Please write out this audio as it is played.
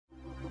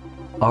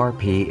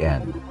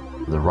RPN,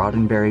 the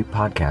Roddenberry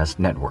Podcast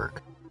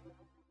Network.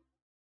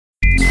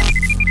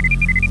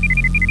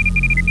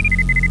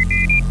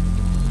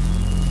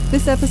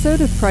 This episode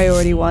of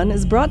Priority One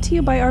is brought to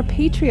you by our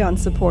Patreon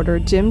supporter,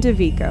 Jim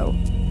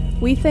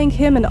DeVico. We thank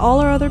him and all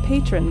our other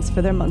patrons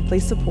for their monthly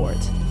support.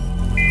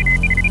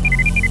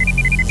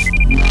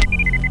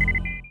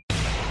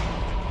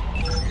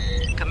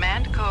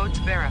 Command codes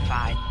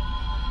verified.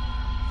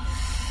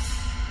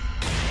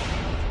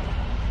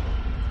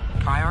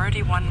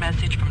 Priority One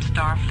message from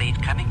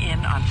Starfleet coming in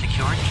on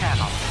secured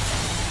channel.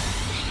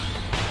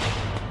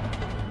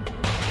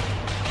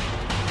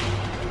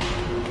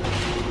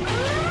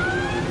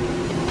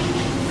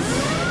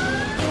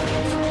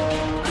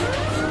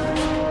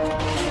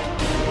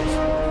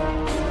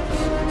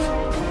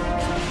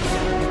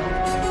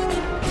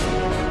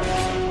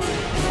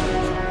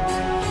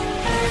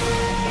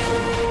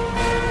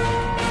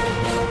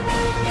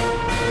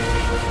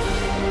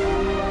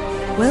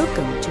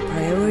 Welcome to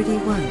Priority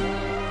One.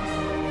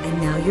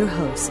 And now your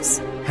hosts.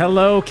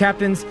 Hello,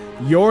 Captains.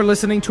 You're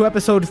listening to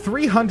episode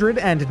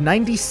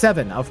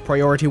 397 of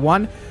Priority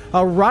One, a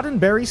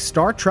Roddenberry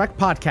Star Trek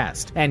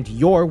podcast, and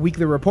your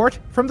weekly report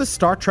from the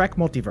Star Trek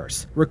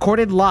multiverse.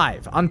 Recorded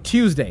live on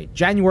Tuesday,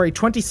 January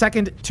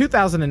 22nd,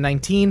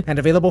 2019, and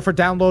available for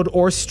download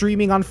or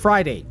streaming on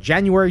Friday,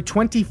 January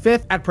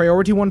 25th at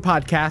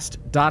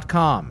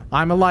PriorityOnePodcast.com.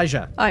 I'm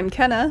Elijah. I'm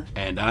Kenna.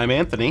 And I'm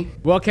Anthony.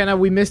 Well, Kenna,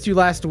 we missed you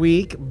last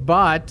week,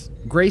 but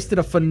Grace did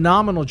a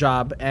phenomenal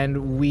job,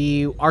 and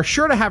we are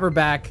sure to have her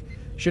back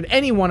should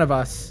any one of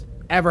us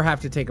ever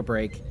have to take a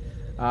break.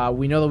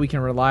 We know that we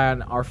can rely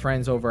on our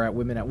friends over at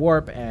Women at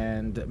Warp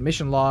and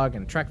Mission Log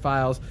and Trek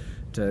Files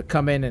to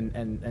come in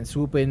and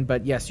swoop in,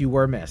 but yes, you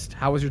were missed.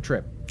 How was your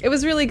trip? It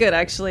was really good,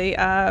 actually.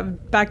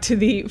 Back to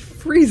the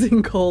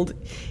freezing cold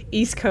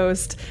East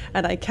Coast,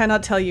 and I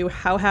cannot tell you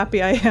how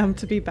happy I am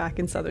to be back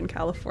in Southern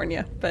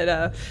California.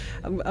 But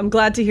I'm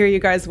glad to hear you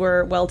guys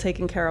were well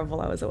taken care of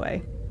while I was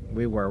away.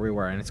 We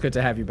were, and it's good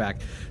to have you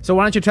back. So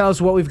why don't you tell us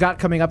what we've got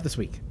coming up this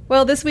week?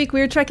 Well, this week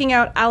we're checking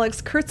out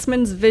Alex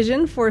Kurtzman's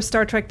vision for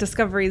Star Trek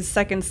Discovery's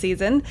second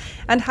season,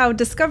 and how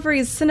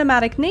Discovery's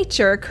cinematic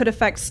nature could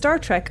affect Star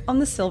Trek on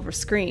the silver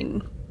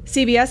screen.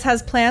 CBS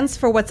has plans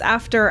for what's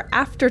after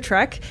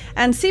Trek,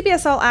 and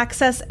CBS All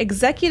Access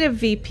Executive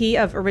VP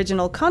of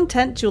Original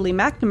Content, Julie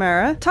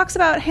McNamara, talks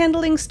about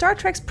handling Star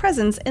Trek's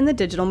presence in the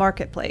digital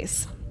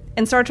marketplace.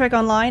 In Star Trek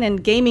Online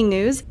and gaming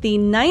news, the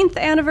 9th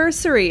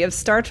anniversary of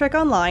Star Trek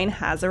Online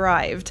has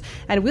arrived,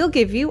 and we'll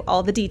give you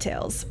all the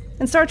details.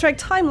 And Star Trek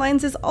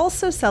Timelines is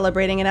also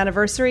celebrating an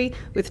anniversary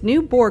with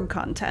new Borg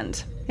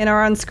content. In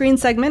our on-screen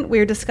segment,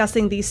 we're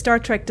discussing the Star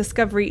Trek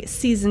Discovery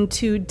Season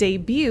 2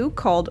 debut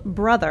called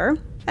Brother.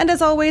 And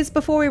as always,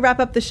 before we wrap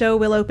up the show,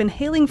 we'll open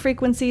hailing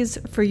frequencies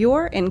for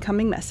your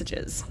incoming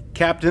messages.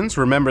 Captains,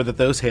 remember that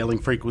those hailing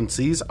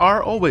frequencies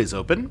are always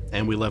open,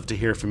 and we love to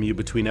hear from you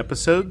between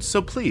episodes,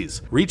 so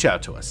please reach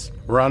out to us.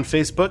 We're on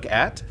Facebook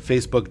at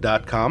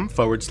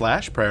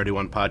facebook.com/Priority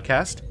One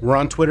Podcast. We're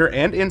on Twitter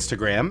and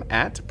Instagram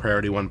at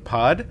Priority One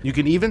Pod. You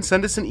can even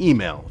send us an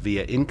email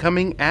via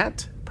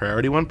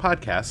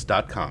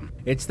incoming@PriorityOnePodcast.com.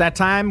 It's that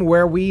time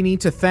where we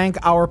need to thank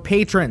our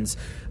patrons,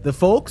 the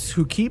folks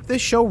who keep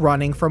this show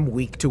running from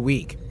week to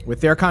week.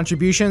 With their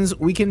contributions,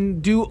 we can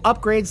do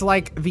upgrades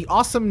like the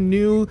awesome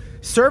new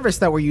service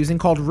that we're using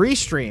called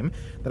Restream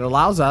that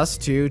allows us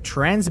to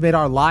transmit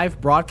our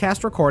live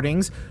broadcast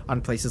recordings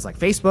on places like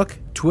Facebook,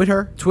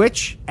 Twitter,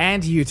 Twitch,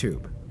 and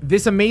YouTube.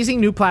 This amazing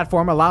new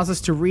platform allows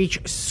us to reach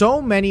so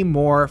many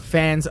more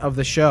fans of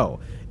the show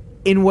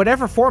in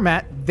whatever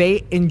format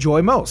they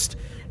enjoy most.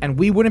 And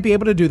we wouldn't be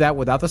able to do that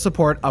without the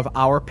support of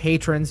our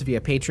patrons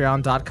via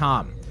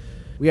patreon.com.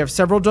 We have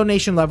several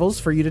donation levels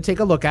for you to take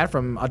a look at,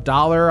 from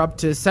 $1 up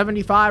to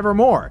 $75 or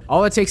more.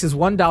 All it takes is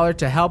 $1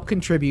 to help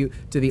contribute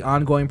to the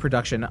ongoing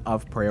production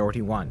of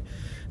Priority One.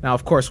 Now,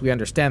 of course, we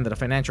understand that a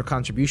financial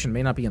contribution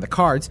may not be in the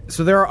cards,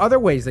 so there are other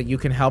ways that you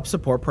can help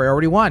support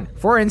Priority One.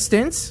 For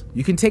instance,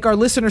 you can take our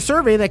listener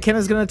survey that Ken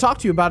is going to talk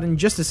to you about in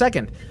just a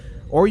second.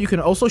 Or you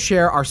can also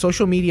share our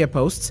social media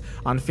posts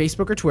on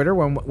Facebook or Twitter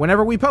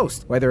whenever we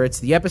post, whether it's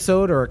the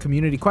episode or a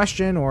community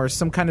question or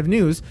some kind of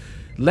news.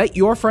 Let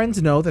your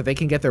friends know that they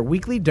can get their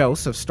weekly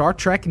dose of Star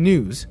Trek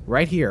news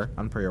right here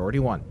on Priority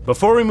One.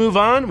 Before we move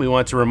on, we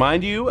want to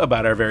remind you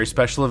about our very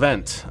special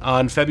event.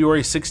 On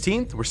February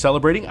 16th, we're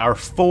celebrating our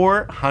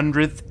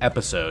 400th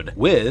episode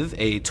with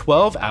a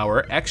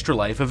 12-hour Extra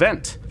Life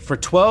event. For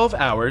 12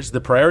 hours,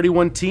 the Priority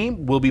One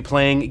team will be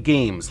playing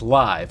games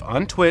live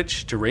on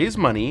Twitch to raise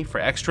money for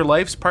Extra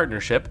Life's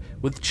partnership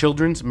with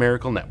Children's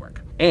Miracle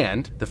Network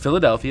and the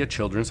Philadelphia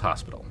Children's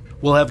Hospital.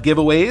 We'll have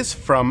giveaways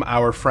from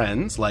our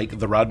friends like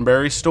the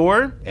Roddenberry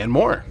Store and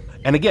more.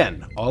 And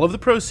again, all of the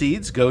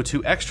proceeds go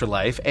to Extra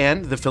Life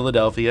and the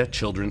Philadelphia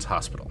Children's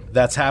Hospital.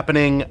 That's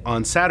happening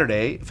on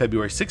Saturday,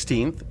 February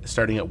 16th,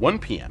 starting at 1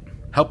 p.m.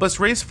 Help us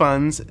raise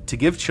funds to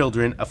give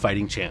children a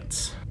fighting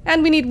chance.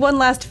 And we need one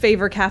last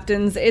favor,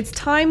 Captains. It's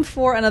time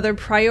for another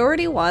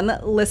Priority One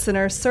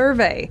listener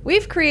survey.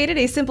 We've created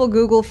a simple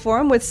Google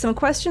form with some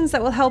questions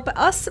that will help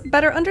us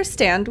better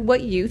understand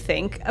what you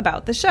think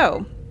about the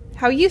show,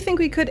 how you think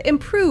we could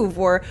improve,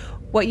 or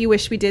what you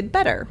wish we did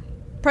better.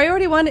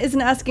 Priority One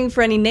isn't asking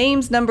for any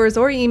names, numbers,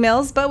 or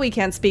emails, but we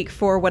can't speak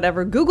for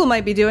whatever Google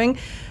might be doing.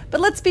 But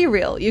let's be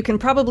real, you can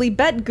probably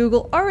bet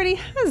Google already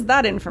has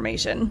that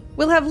information.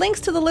 We'll have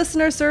links to the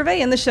listener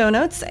survey in the show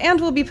notes, and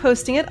we'll be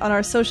posting it on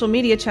our social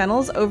media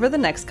channels over the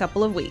next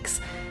couple of weeks.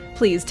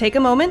 Please take a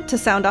moment to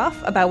sound off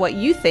about what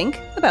you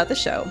think about the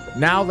show.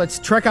 Now let's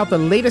check out the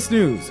latest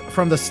news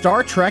from the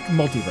Star Trek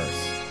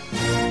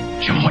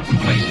multiverse. Jim, what in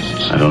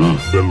places? I don't know.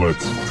 Then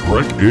let's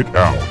trek it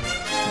out.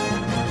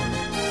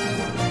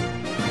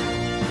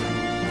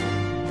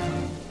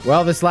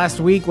 Well, this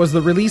last week was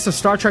the release of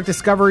Star Trek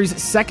Discovery's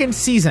second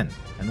season.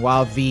 And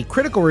while the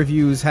critical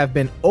reviews have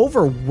been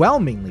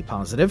overwhelmingly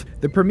positive,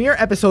 the premiere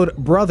episode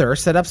Brother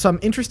set up some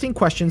interesting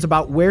questions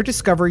about where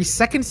Discovery's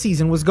second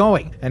season was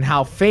going, and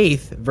how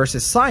faith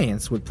versus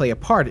science would play a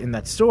part in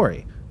that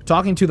story.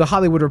 Talking to The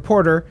Hollywood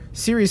Reporter,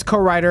 series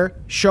co-writer,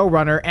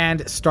 showrunner,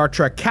 and Star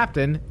Trek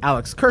captain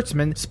Alex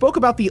Kurtzman spoke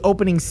about the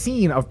opening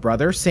scene of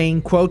Brother,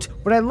 saying, quote,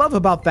 "What I love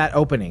about that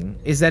opening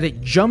is that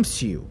it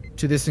jumps you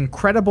to this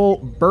incredible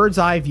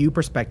bird's-eye view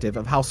perspective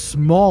of how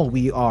small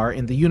we are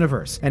in the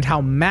universe and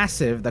how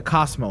massive the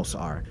cosmos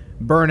are.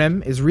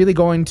 Burnham is really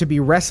going to be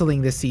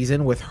wrestling this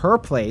season with her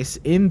place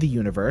in the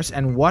universe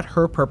and what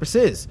her purpose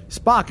is.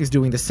 Spock is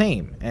doing the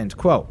same," end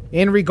quote.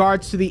 In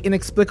regards to the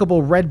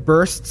inexplicable red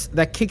bursts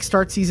that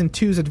kickstart Season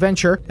 2's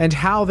adventure and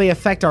how they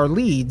affect our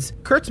leads,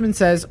 Kurtzman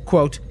says,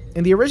 quote,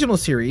 "In the original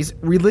series,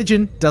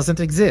 religion doesn't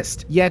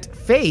exist, yet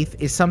faith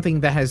is something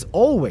that has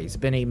always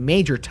been a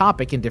major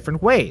topic in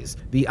different ways.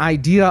 The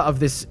idea of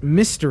this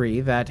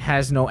mystery that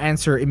has no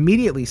answer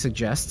immediately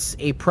suggests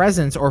a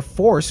presence or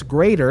force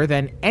greater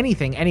than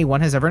anything anyone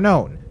has ever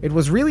known. It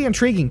was really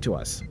intriguing to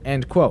us,"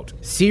 end quote.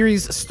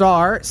 Series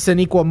star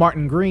Sonequa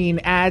Martin Green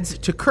adds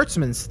to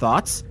Kurtzman's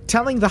thoughts,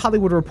 telling The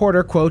Hollywood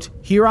Reporter, quote,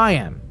 "Here I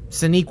am,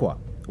 Sonequa,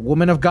 a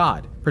woman of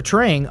God,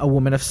 portraying a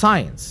woman of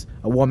science.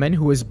 A woman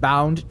who is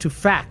bound to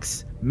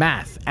facts,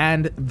 math,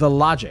 and the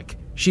logic.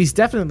 She's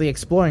definitely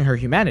exploring her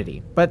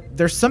humanity, but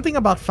there's something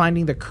about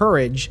finding the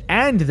courage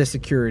and the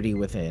security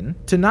within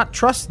to not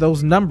trust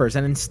those numbers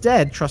and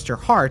instead trust your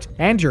heart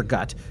and your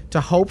gut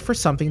to hope for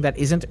something that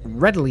isn't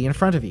readily in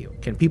front of you.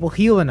 Can people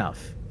heal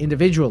enough,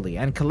 individually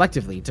and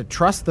collectively, to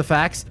trust the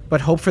facts but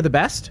hope for the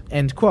best?"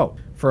 End quote.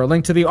 For a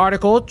link to the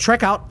article,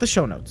 check out the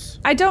show notes.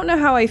 I don't know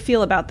how I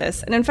feel about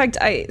this. And in fact,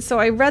 I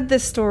read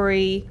this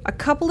story a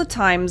couple of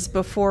times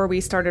before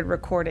we started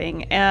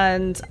recording,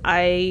 and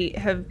I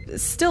have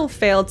still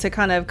failed to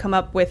kind of come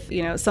up with,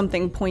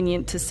 something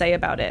poignant to say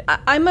about it.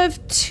 I'm of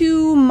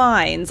two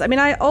minds. I mean,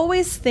 I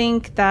always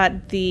think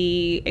that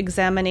the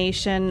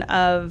examination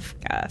of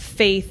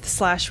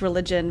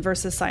faith/religion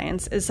versus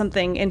science is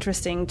something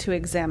interesting to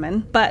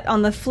examine. But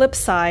on the flip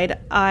side,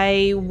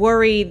 I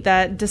worry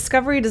that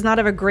Discovery does not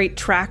have a great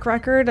track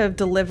record of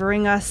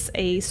delivering us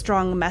a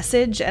strong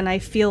message, and I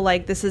feel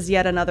like this is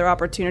yet another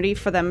opportunity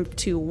for them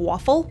to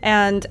waffle.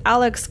 And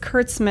Alex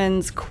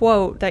Kurtzman's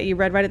quote that you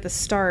read right at the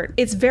start,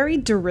 it's very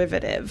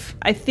derivative.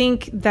 I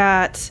think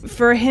that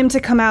for him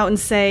to come out and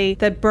say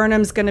that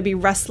Burnham's going to be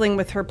wrestling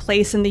with her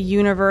place in the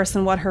universe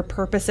and what her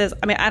purpose is,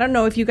 I mean, I don't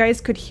know if you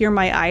guys could hear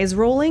my eyes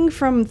rolling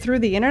from through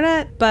the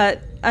internet,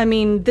 but I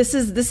mean, this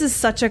is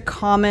such a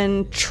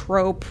common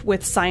trope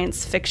with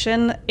science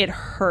fiction. It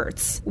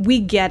hurts. We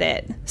get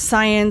it.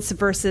 Science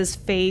versus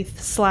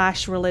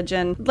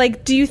faith/religion.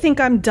 Like, do you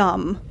think I'm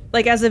dumb?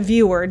 Like, as a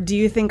viewer, do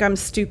you think I'm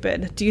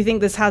stupid? Do you think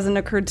this hasn't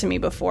occurred to me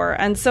before?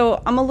 And so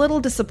I'm a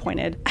little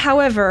disappointed.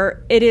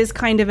 However, it is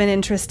kind of an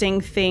interesting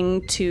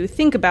thing to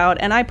think about.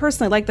 And I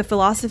personally like the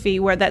philosophy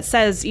where that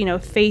says,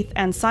 faith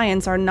and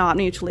science are not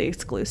mutually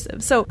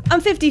exclusive. So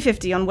I'm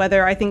 50-50 on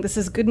whether I think this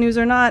is good news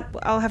or not.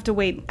 I'll have to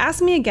wait.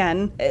 Ask me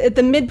again at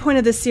the midpoint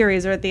of the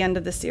series or at the end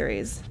of the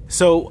series.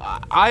 So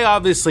I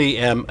obviously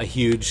am a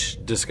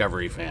huge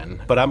Discovery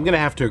fan, but I'm going to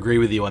have to agree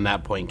with you on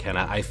that point,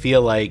 Kenna. I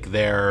feel like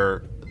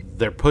their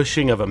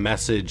pushing of a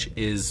message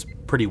is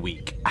pretty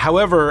weak.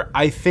 However,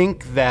 I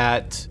think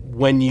that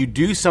when you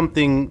do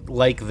something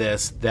like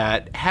this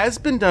that has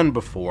been done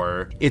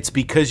before, it's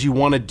because you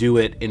want to do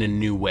it in a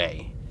new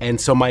way.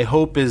 And so my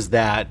hope is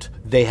that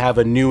they have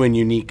a new and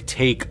unique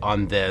take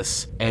on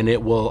this, and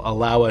it will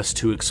allow us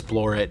to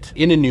explore it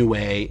in a new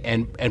way,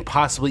 and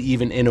possibly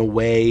even in a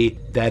way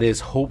that is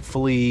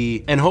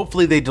hopefully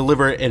they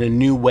deliver it in a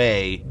new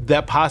way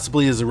that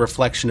possibly is a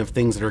reflection of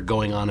things that are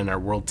going on in our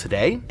world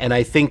today. And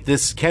I think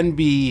this can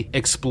be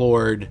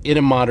explored in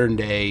a modern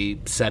day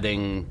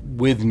setting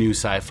with new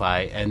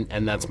sci-fi,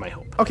 and that's my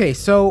hope. Okay,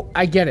 so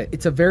I get it.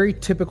 It's a very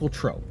typical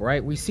trope,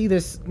 right? We see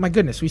this, my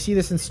goodness, we see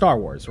this in Star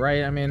Wars,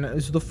 right? I mean,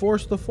 is the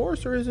Force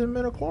or is it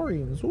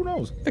midichlorians? Who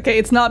knows? Okay,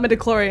 it's not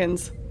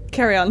midichlorians.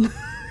 Carry on.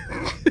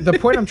 The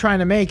point I'm trying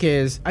to make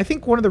is, I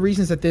think one of the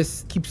reasons that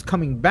this keeps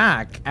coming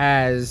back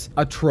as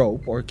a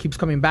trope, or keeps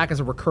coming back as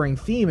a recurring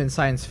theme in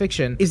science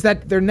fiction, is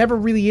that there never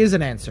really is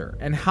an answer.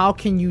 And how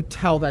can you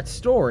tell that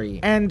story?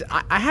 And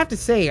I have to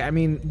say, I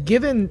mean,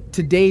 given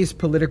today's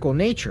political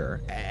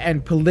nature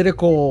and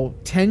political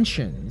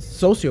tensions,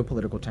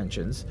 socio-political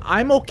tensions,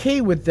 I'm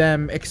okay with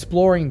them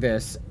exploring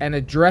this and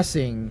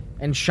addressing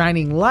and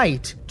shining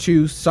light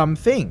to some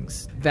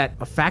things. That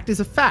a fact is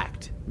a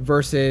fact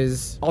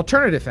versus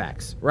alternative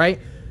facts, right?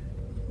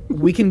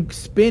 We can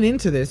spin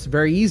into this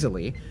very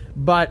easily,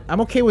 but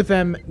I'm okay with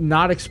them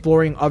not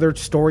exploring other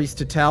stories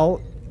to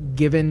tell,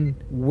 given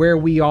where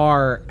we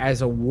are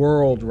as a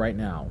world right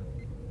now,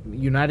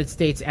 United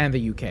States and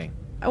the UK.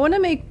 I want to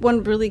make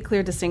one really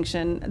clear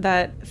distinction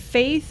that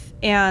faith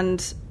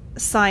and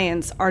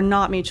science are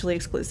not mutually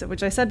exclusive,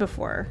 which I said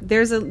before.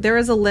 There is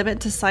a limit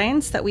to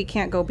science that we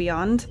can't go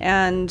beyond,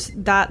 and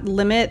that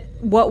limit,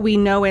 what we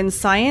know in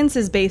science,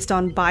 is based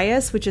on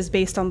bias, which is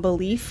based on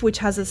belief, which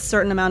has a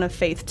certain amount of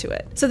faith to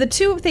it. So the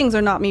two things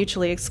are not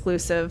mutually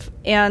exclusive,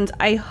 and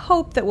I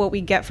hope that what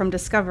we get from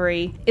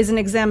Discovery is an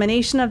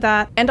examination of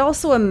that, and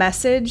also a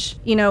message,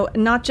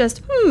 not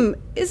just,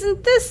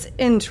 isn't this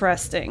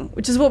interesting,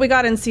 which is what we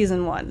got in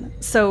season 1.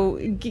 So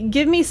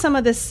give me some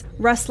of this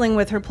wrestling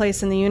with her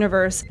place in the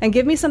universe, and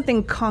give me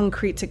something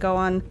concrete to go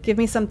on. Give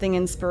me something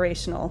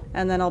inspirational,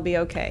 and then I'll be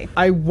okay.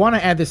 I want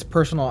to add this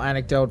personal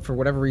anecdote for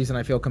whatever reason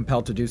I feel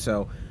compelled to do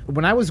so.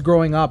 When I was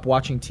growing up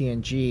watching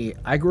TNG,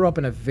 I grew up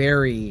in a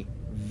very,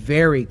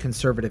 very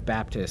conservative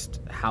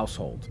Baptist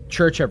household.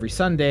 Church every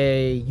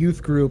Sunday,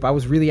 youth group. I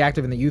was really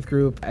active in the youth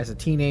group as a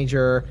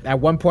teenager. At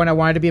one point, I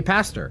wanted to be a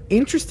pastor.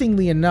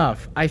 Interestingly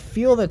enough, I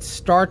feel that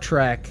Star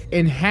Trek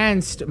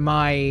enhanced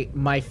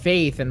my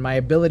faith and my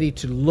ability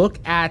to look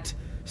at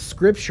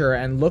Scripture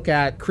and look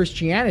at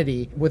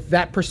Christianity with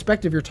that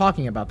perspective you're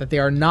talking about, that they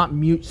are not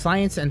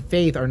science and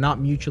faith are not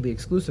mutually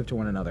exclusive to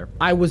one another.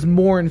 I was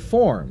more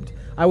informed.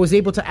 I was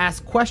able to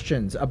ask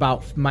questions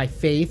about my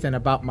faith and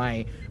about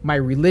my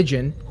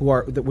religion,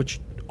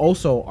 which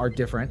also are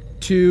different,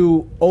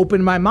 to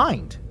open my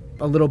mind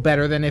a little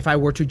better than if I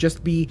were to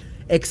just be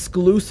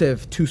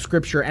exclusive to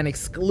Scripture and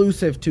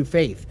exclusive to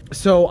faith.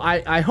 So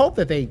I hope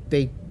that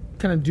they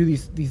kind of do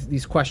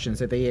these questions,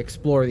 that they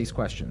explore these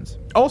questions.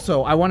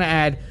 Also, I want to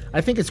add, I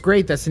think it's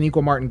great that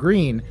Sonequa Martin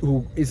Green,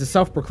 who is a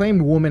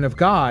self-proclaimed woman of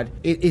God,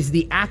 is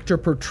the actor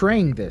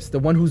portraying this, the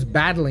one who's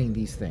battling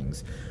these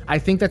things. I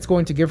think that's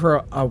going to give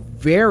her a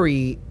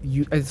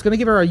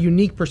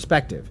unique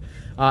perspective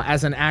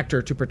as an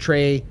actor to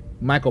portray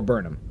Michael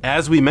Burnham.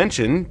 As we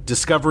mentioned,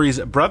 Discovery's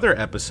Brother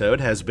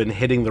episode has been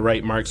hitting the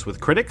right marks with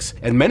critics,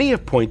 and many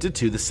have pointed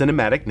to the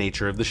cinematic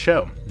nature of the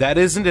show. That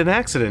isn't an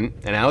accident,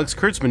 and Alex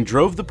Kurtzman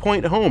drove the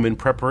point home in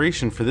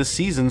preparation for this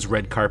season's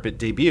red carpet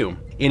debut.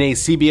 In a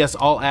CBS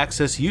All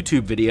Access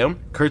YouTube video,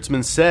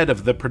 Kurtzman said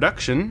of the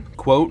production,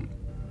 quote,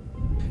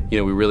 we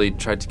really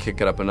tried to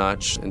kick it up a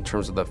notch in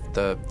terms of the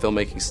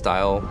filmmaking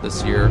style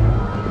this year.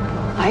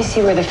 I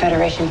see where the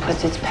Federation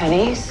puts its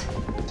pennies.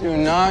 Do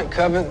not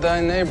covet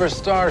thy neighbor's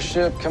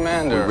starship,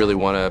 Commander. We really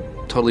want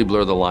to totally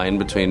blur the line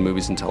between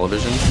movies and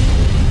television.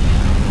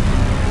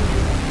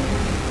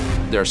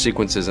 There are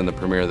sequences in the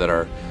premiere that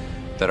are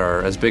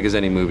as big as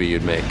any movie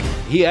you'd make.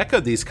 He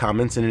echoed these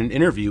comments in an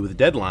interview with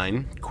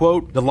Deadline.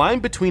 Quote, "The line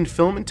between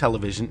film and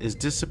television is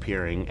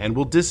disappearing and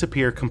will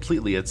disappear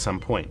completely at some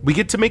point. We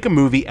get to make a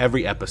movie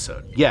every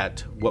episode.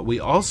 Yet, what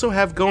we also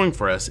have going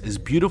for us is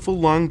beautiful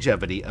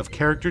longevity of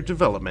character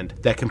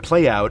development that can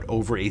play out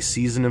over a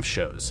season of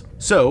shows.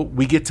 So,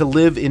 we get to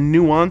live in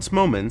nuanced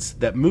moments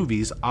that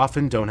movies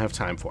often don't have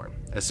time for,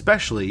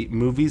 especially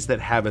movies that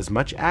have as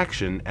much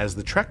action as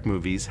the Trek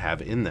movies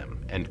have in them."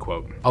 End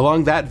quote.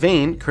 Along that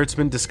vein,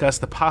 Kurtzman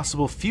discussed the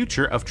possible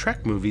future of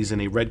Trek movies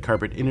in a red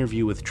carpet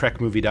interview with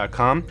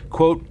TrekMovie.com.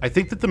 Quote, "I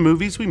think that the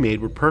movies we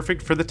made were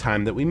perfect for the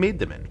time that we made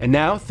them in. And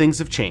now things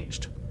have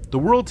changed. The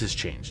world has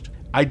changed.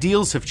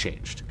 Ideals have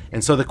changed.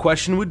 And so the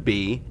question would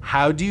be,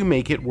 how do you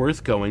make it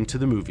worth going to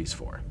the movies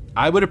for?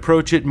 I would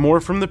approach it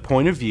more from the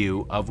point of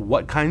view of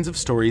what kinds of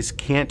stories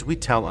can't we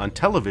tell on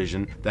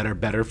television that are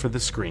better for the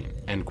screen,"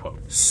 end quote.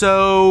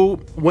 So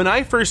when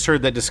I first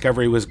heard that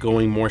Discovery was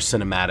going more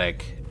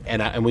cinematic,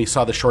 and we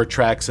saw the short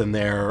tracks and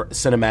their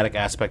cinematic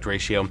aspect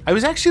ratio, I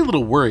was actually a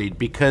little worried,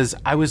 because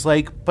I was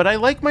like, but I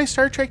like my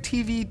Star Trek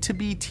TV to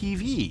be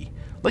TV.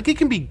 Like, it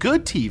can be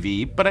good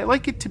TV, but I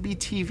like it to be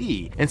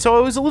TV. And so I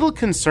was a little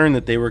concerned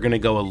that they were going to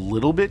go a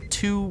little bit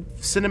too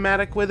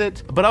cinematic with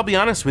it. But I'll be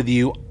honest with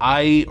you,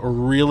 I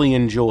really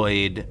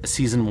enjoyed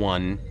season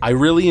 1. I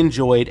really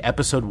enjoyed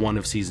episode 1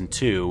 of season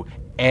 2.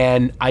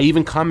 And I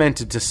even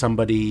commented to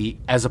somebody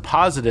as a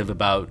positive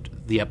about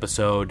the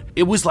episode.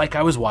 It was like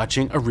I was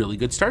watching a really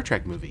good Star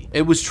Trek movie.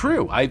 It was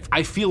true. I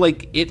feel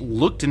like it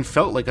looked and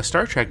felt like a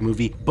Star Trek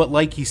movie, but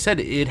like he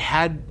said, it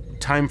had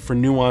time for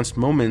nuanced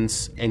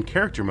moments and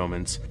character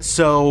moments.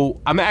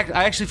 So I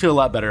actually feel a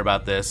lot better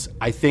about this.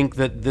 I think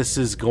that this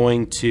is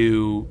going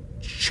to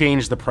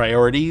change the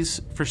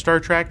priorities for Star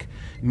Trek,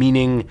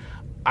 meaning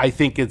I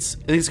think it's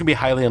going to be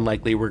highly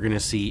unlikely we're going to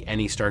see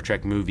any Star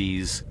Trek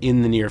movies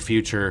in the near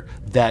future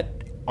that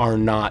are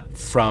not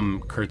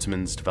from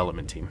Kurtzman's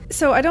development team.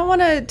 So I don't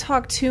want to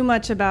talk too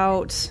much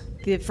about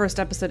the first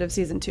episode of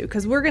season 2,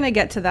 because we're going to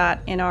get to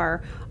that in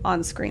our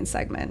on-screen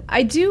segment.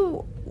 I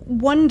do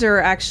wonder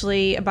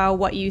actually about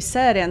what you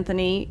said,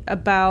 Anthony,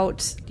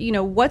 about,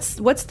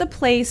 what's the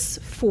place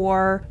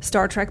for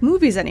Star Trek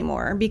movies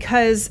anymore?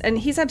 Because, and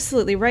he's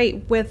absolutely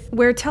right, with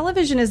where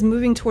television is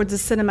moving towards a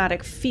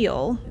cinematic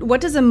feel,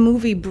 what does a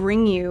movie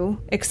bring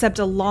you except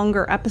a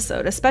longer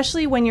episode,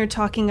 especially when you're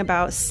talking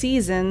about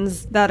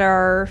seasons that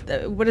are,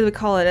 what do we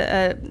call it?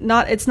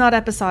 It's not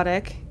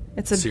episodic.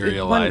 It's a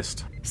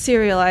serialized.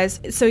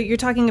 Serialized. So you're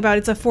talking about,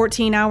 it's a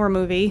 14-hour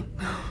movie.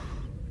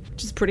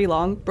 Which is pretty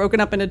long, broken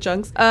up into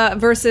chunks,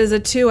 versus a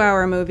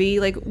 2-hour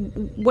movie. Like,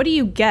 what do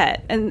you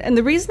get? And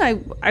the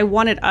reason I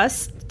wanted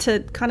us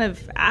to kind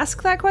of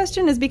ask that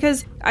question is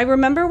because I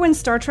remember when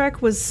Star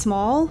Trek was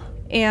small,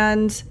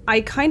 and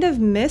I kind of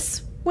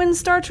miss when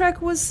Star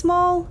Trek was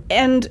small.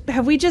 And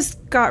have we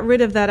just got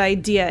rid of that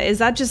idea? Is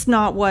that just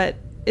not what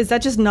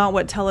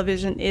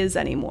television is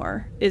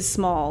anymore? Is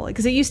small?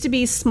 Because it used to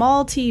be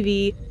small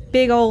TV,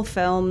 big old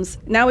films.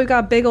 Now we've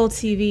got big old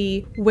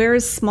TV. Where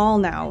is small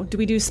now? Do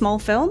we do small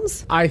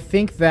films? I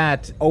think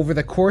that over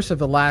the course of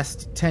the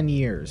last 10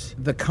 years,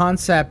 the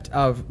concept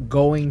of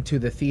going to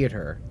the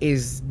theater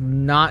is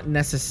not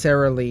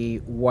necessarily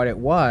what it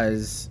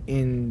was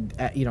in,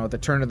 the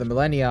turn of the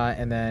millennia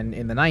and then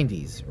in the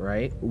 90s,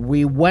 right?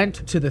 We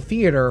went to the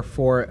theater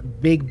for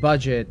big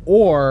budget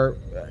or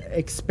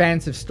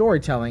expansive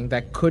storytelling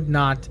that could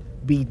not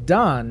be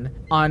done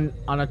on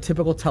a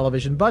typical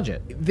television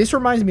budget. This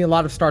reminds me a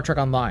lot of Star Trek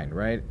Online,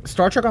 right?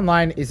 Star Trek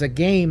Online is a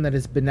game that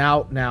has been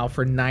out now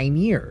for 9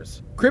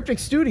 years. Cryptic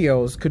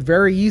Studios could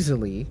very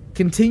easily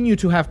continue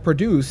to have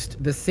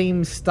produced the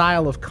same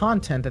style of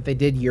content that they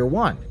did year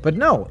one. But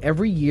no,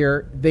 every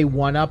year they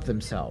one-up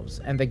themselves,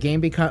 and the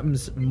game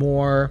becomes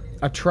more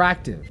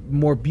attractive,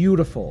 more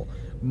beautiful,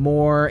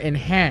 more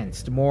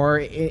enhanced, more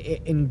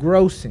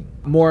engrossing,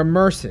 more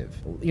immersive.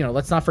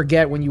 Let's not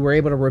forget when you were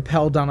able to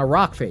rappel down a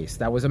rock face.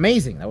 That was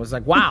amazing. That was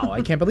like, wow,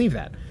 I can't believe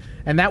that.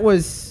 And that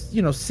was,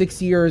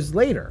 6 years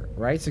later,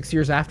 right? 6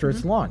 years after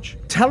its launch.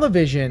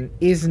 Television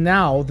is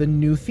now the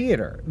new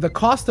theater. The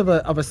cost of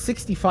a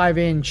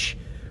 65-inch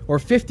or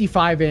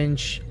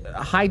 55-inch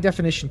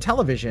high-definition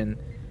television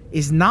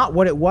is not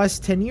what it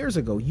was 10 years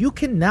ago. You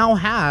can now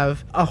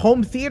have a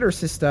home theater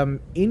system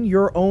in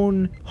your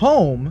own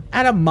home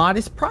at a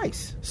modest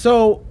price.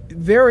 So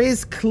there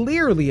is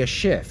clearly a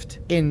shift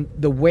in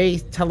the way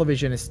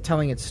television is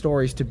telling its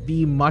stories to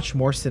be much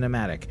more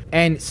cinematic.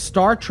 And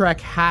Star Trek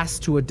has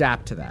to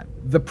adapt to that.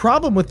 The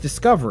problem with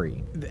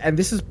Discovery, and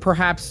this is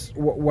perhaps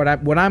what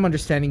I'm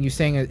understanding you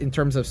saying in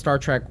terms of Star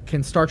Trek,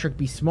 can Star Trek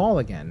be small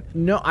again?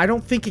 No, I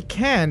don't think it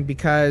can,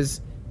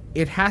 because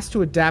it has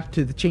to adapt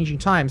to the changing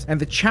times. And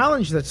the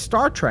challenge that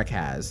Star Trek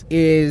has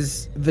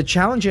is the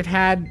challenge it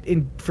had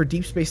for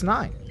Deep Space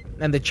Nine.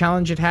 And the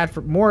challenge it had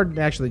for more,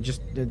 actually,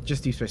 just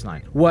Deep Space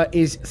Nine. What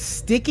is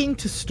sticking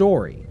to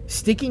story,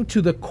 sticking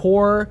to the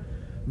core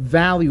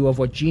value of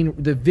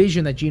the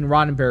vision that Gene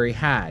Roddenberry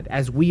had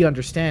as we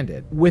understand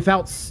it,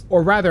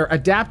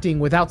 adapting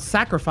without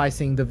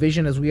sacrificing the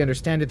vision as we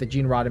understand it that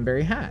Gene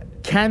Roddenberry had.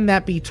 Can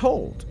that be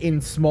told in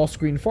small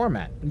screen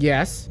format?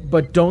 Yes,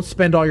 but don't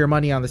spend all your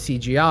money on the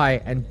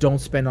CGI and don't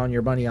spend all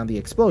your money on the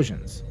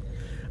explosions.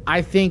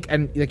 I think,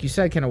 and like you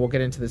said, Kenna, we'll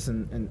get into this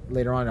in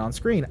later on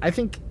screen. I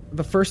think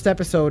the first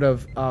episode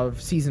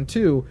of season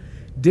 2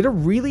 did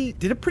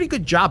a pretty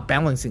good job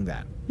balancing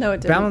that. No,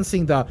 it didn't.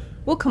 Balancing the...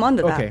 We'll come on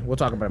to that. Okay, we'll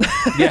talk about it.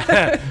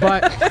 Yeah.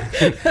 But...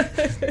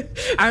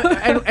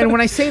 and when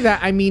I say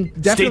that, I mean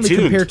definitely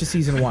compared to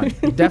season 1.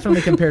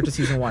 Definitely compared to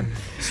season 1.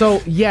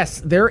 So,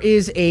 yes, there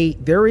is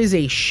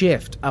a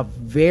shift, a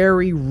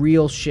very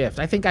real shift.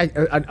 I think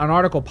an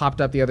article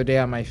popped up the other day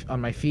on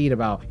my feed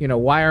about,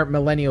 why aren't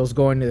millennials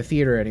going to the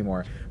theater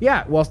anymore?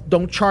 Yeah, well,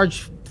 don't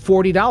charge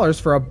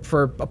 $40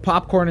 for a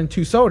popcorn and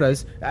 2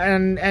 sodas,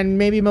 and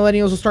maybe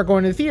millennials will start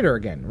going to the theater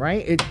again,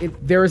 right?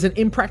 There is an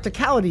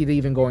impracticality to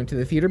even going to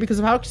the theater because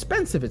of how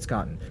expensive it's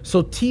gotten.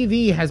 So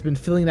TV has been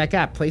filling that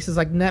gap. Places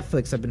like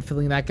Netflix have been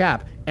filling that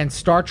gap. And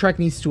Star Trek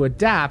needs to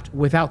adapt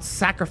without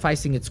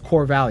sacrificing its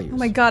core values. Oh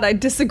my God, I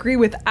disagree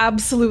with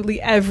absolutely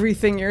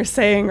everything you're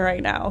saying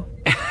right now.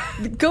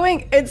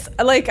 It's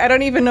like, I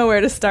don't even know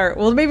where to start.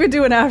 We'll maybe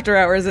do an after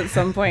hours at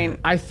some point.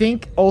 I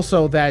think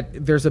also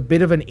that there's a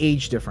bit of an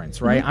age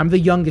difference, right? Mm-hmm. I'm the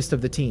youngest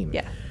of the team.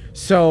 Yeah.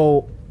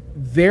 So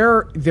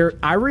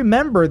I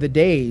remember the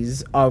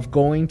days of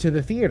going to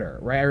the theater,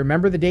 right? I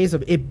remember the days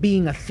of it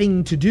being a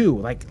thing to do.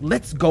 Like,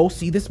 let's go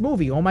see this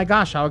movie. Oh my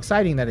gosh, how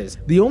exciting that is.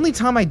 The only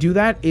time I do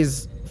that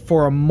is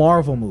for a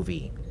Marvel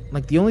movie.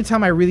 Like, the only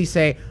time I really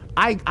say,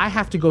 I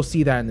have to go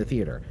see that in the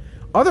theater.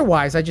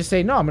 Otherwise, I just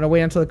say, no, I'm going to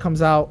wait until it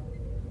comes out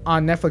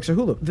on Netflix or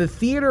Hulu. The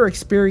theater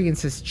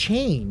experience has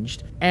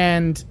changed,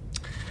 and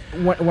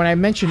when I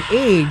mention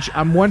age,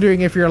 I'm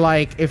wondering if you're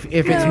like, if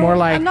it's more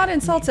like, I'm not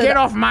insulted. Get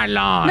off my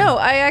lawn. No,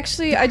 I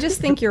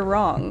just think you're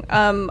wrong.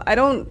 I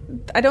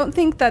don't I don't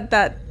think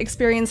that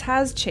experience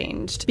has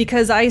changed,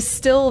 because I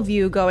still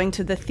view going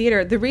to the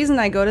theater. The reason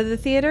I go to the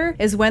theater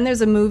is when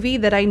there's a movie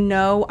that I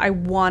know I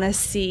want to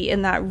see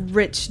in that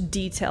rich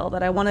detail,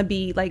 that I want to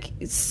be like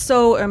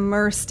so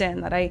immersed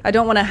in, that I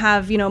don't want to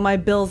have, my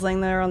bills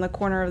laying there on the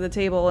corner of the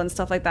table and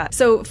stuff like that.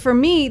 So for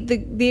me,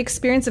 the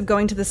experience of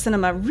going to the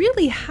cinema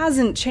really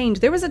hasn't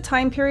changed. There was a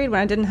time period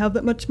when I didn't have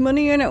that much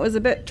money and it was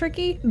a bit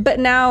tricky, but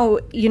now,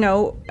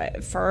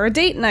 for a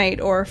date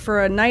night or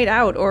for a night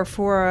out or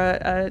for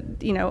an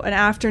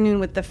afternoon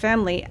with the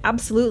family,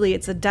 absolutely,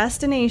 it's a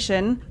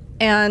destination,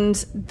 and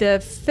the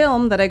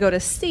film that I go to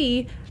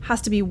see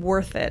has to be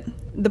worth it.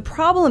 The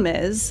problem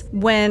is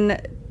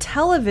when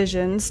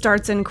television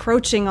starts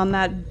encroaching on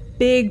that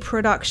big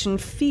production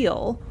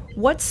feel,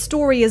 what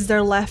story is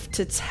there left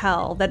to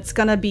tell that's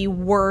going to be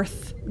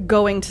worth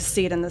going to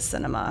see it in the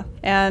cinema?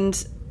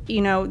 And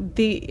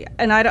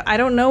I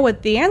don't know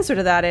what the answer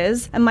to that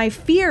is. And my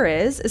fear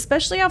is,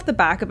 especially off the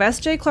back of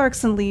S.J.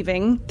 Clarkson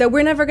leaving, that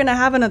we're never going to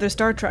have another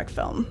Star Trek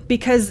film,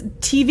 because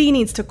TV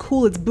needs to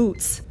cool its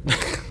boots.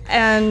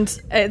 And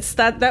it's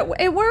that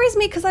it worries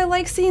me, because I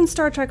like seeing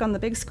Star Trek on the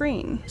big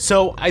screen.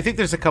 So I think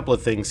there's a couple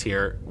of things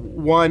here.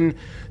 One,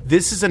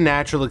 this is a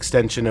natural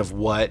extension of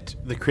what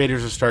the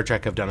creators of Star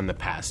Trek have done in the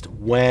past.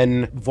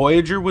 When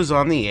Voyager was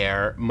on the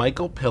air,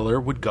 Michael Piller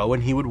would go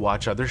and he would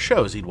watch other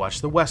shows. He'd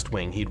watch The West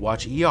Wing, he'd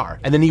watch ER.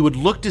 And then he would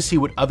look to see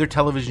what other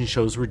television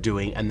shows were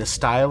doing and the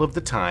style of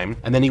the time,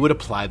 and then he would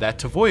apply that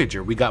to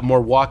Voyager. We got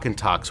more walk and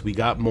talks, we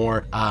got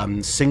more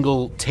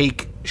single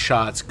take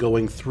shots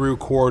going through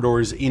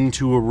corridors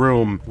into a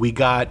room. We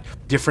got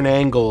different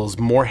angles,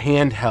 more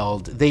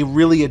handheld. They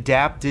really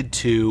adapted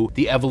to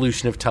the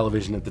evolution of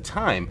television at the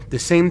time. The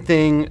same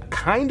thing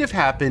kind of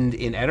happened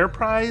in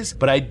Enterprise,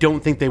 but I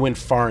don't think they went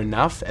far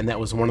enough, and that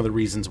was one of the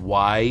reasons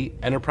why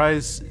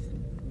Enterprise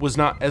was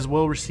not as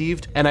well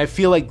received. And I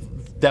feel like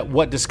that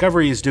what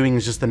Discovery is doing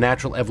is just the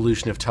natural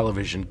evolution of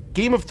television.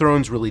 Game of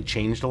Thrones really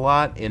changed a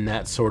lot in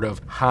that sort of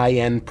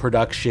high-end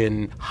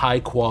production,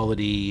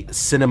 high-quality,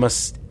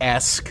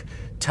 cinema-esque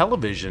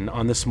television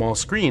on the small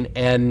screen.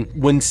 And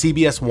when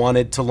CBS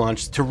wanted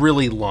to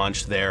really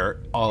launch their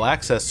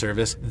all-access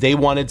service, they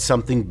wanted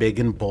something big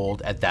and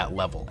bold at that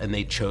level, and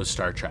they chose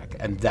Star Trek,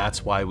 and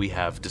that's why we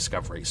have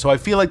Discovery. So I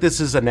feel like this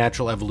is a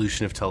natural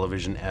evolution of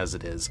television as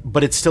it is,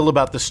 but it's still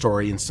about the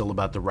story and still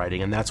about the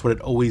writing, and that's what it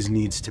always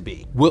needs to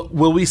be.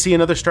 Will we see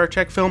another Star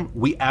Trek film?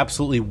 We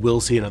absolutely will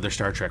see another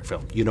Star Trek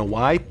film. You know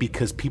why?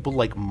 Because people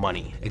like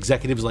money.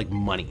 Executives like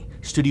money.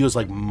 Studios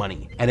like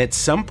money. And at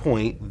some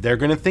point, they're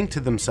going to think to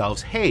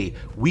themselves, hey,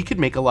 we could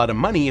make a lot of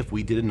money if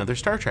we did another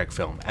Star Trek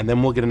film, and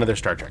then we'll get another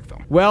Star Trek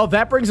film. Well,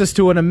 that brings us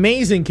to an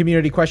amazing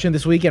community question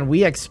this week, and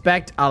we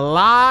expect a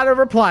lot of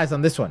replies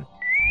on this one.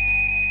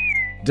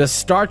 Does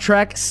Star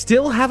Trek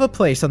still have a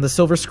place on the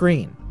silver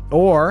screen?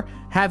 Or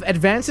have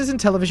advances in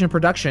television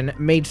production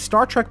made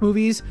Star Trek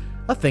movies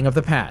a thing of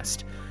the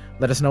past?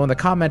 Let us know in the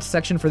comments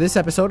section for this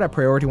episode at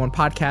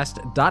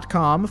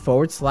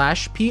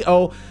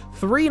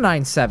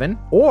PriorityOnePodcast.com/PO397.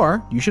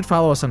 Or you should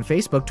follow us on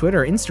Facebook,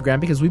 Twitter, Instagram,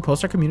 because we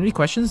post our community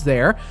questions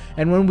there.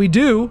 And when we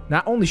do,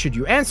 not only should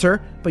you answer,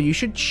 but you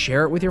should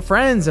share it with your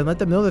friends and let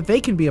them know that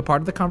they can be a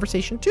part of the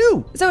conversation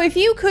too. So if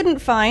you couldn't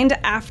find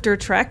After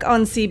Trek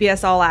on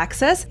CBS All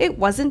Access, it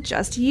wasn't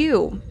just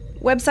you.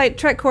 Website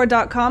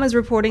TrekCore.com is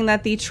reporting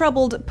that the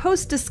troubled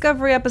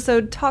post-Discovery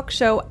episode talk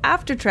show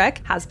After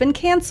Trek has been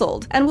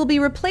cancelled and will be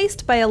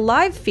replaced by a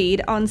live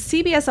feed on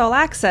CBS All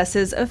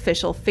Access's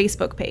official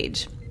Facebook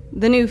page.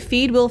 The new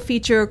feed will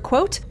feature,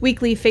 quote,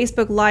 weekly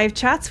Facebook live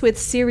chats with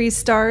series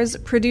stars,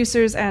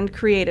 producers, and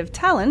creative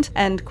talent,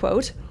 end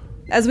quote.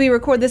 As we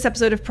record this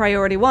episode of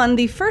Priority One,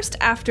 the first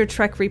After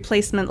Trek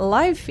replacement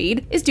live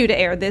feed is due to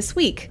air this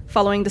week,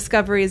 following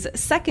Discovery's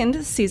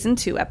second Season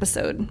 2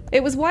 episode.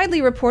 It was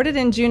widely reported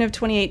in June of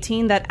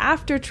 2018 that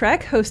After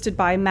Trek, hosted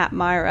by Matt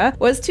Myra,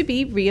 was to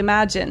be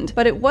reimagined,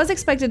 but it was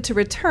expected to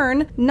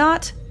return,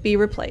 not be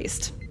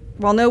replaced.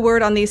 While no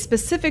word on the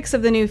specifics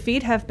of the new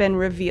feed have been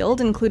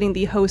revealed, including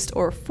the host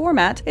or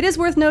format, it is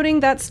worth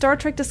noting that Star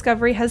Trek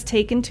Discovery has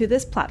taken to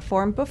this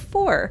platform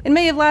before. In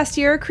May of last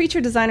year,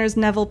 creature designers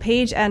Neville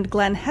Page and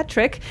Glenn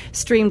Hetrick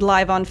streamed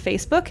live on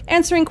Facebook,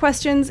 answering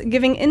questions,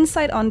 giving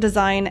insight on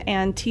design,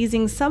 and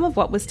teasing some of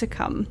what was to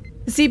come.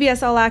 The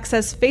CBS All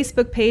Access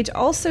Facebook page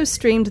also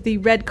streamed the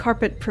red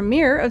carpet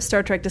premiere of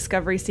Star Trek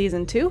Discovery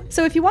Season 2,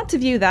 so if you want to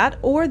view that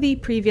or the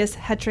previous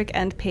Hetrick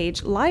and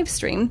Page live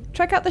stream,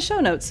 check out the show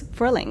notes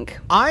for a link.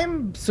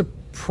 I'm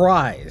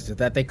surprised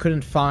that they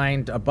couldn't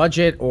find a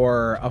budget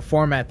or a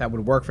format that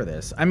would work for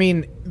this. I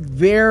mean,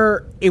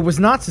 it was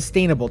not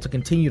sustainable to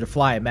continue to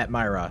fly Matt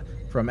Myra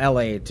from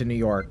LA to New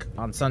York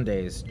on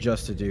Sundays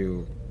just to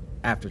do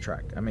After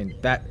Trek. I mean,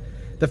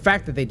 the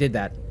fact that they did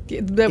that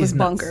was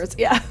bonkers.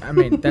 Yeah. I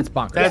mean, that's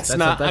bonkers.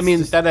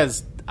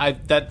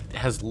 That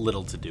has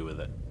little to do with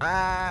it.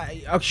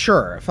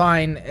 Sure,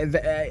 fine.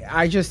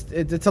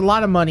 It's a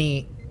lot of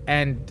money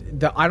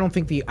And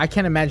I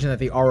can't imagine that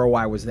the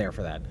ROI was there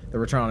for that, the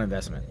return on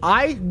investment.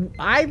 I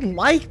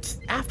liked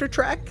After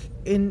Trek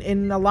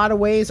in a lot of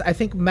ways. I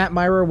think Matt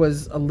Myra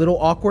was a little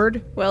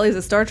awkward. Well, he's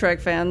a Star Trek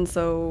fan,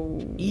 so...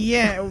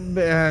 Yeah,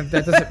 that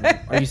doesn't...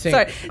 Are you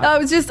saying... Sorry,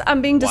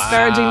 I'm being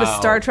disparaging to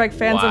Star Trek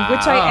fans, of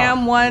which I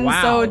am one,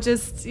 so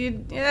just...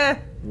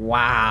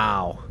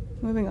 Wow.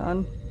 Moving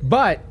on.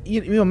 But,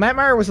 Matt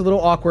Myra was a little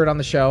awkward on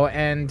the show,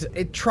 and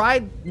it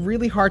tried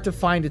really hard to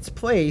find its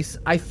place.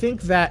 I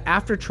think that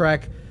After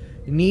Trek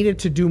needed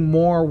to do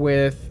more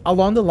with,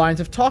 along the lines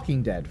of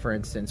Talking Dead, for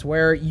instance,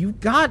 where you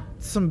got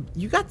some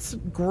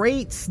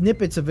great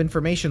snippets of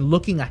information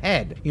looking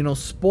ahead,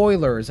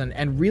 spoilers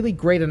and really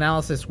great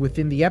analysis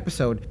within the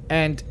episode.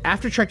 And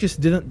After Trek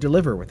just didn't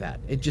deliver with that.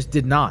 It just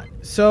did not.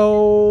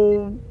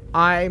 So...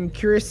 I'm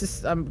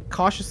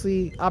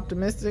cautiously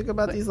optimistic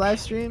about these live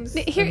streams.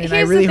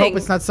 I really hope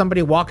it's not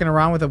somebody walking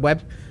around with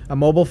a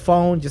mobile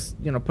phone,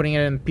 just putting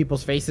it in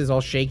people's faces,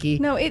 all shaky.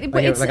 No, it's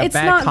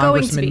not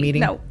going to be. Meeting.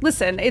 No,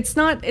 listen, it's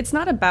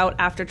not about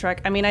After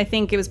Trek. I mean, I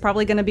think it was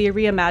probably going to be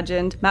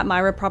reimagined. Matt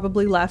Myra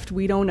probably left.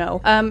 We don't know.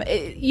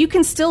 You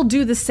can still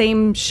do the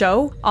same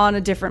show on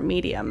a different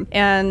medium,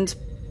 and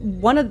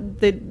one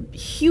of the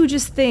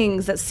hugest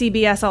things that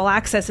CBS All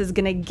Access is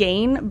going to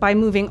gain by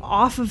moving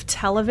off of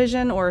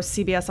television or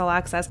CBS All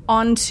Access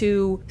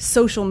onto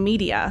social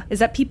media is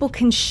that people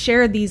can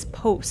share these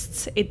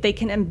posts. They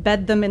can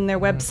embed them in their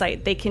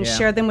website. They can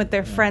share them with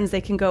their friends.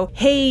 They can go,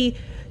 hey,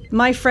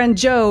 my friend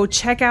Joe,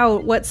 check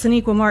out what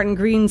Sonequa Martin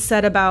Green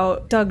said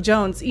about Doug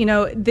Jones.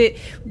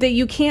 That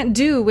you can't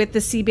do with the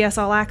CBS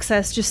All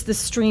Access, just the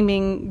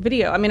streaming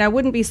video. I mean, I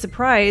wouldn't be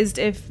surprised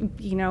if,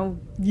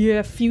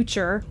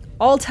 future...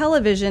 all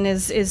television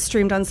is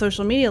streamed on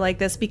social media like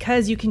this,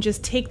 because you can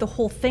just take the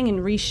whole thing and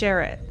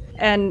reshare it.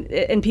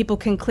 And people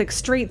can click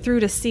straight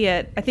through to see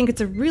it. I think it's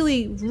a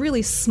really,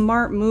 really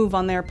smart move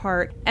on their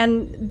part.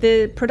 And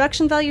the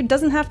production value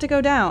doesn't have to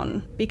go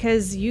down,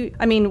 because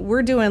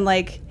we're doing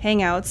like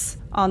Hangouts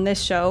on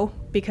this show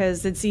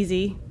because it's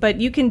easy, but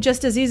you can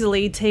just as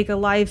easily take a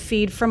live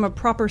feed from a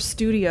proper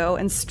studio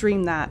and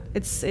stream that.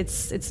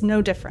 It's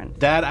no different.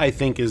 That, I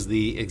think, is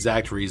the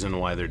exact reason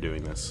why they're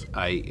doing this.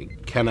 I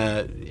kind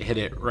of hit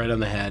it right on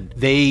the head.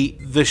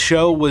 The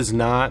show was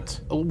not,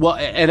 well,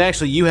 and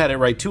actually you had it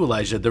right too,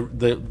 Elijah.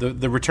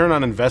 The return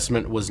on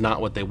investment was not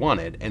what they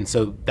wanted, and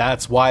so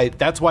that's why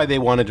they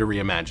wanted to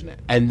reimagine it.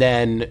 And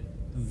then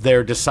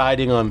they're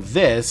deciding on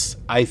this,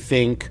 I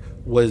think,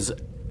 was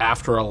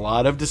after a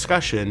lot of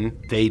discussion,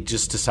 they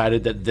just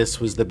decided that this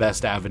was the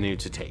best avenue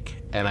to take.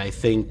 And I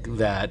think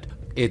that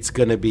it's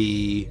going to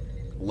be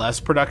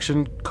less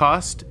production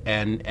cost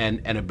and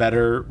a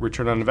better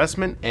return on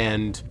investment,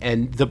 and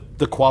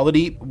the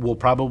quality will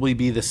probably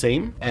be the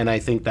same. And I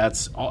think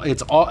that's all.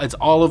 It's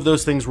all of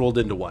those things rolled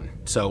into one.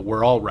 So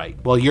we're all right.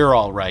 Well, you're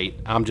all right.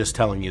 I'm just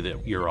telling you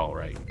that you're all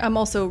right. I'm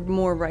also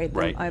more right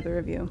than either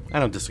of you. I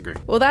don't disagree.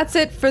 Well, that's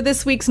it for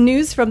this week's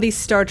news from the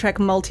Star Trek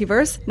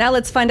multiverse. Now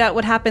let's find out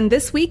what happened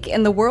this week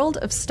in the world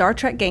of Star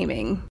Trek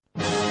gaming.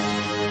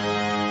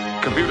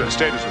 Computer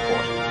status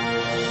report.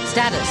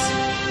 Status.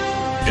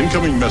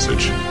 Incoming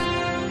message.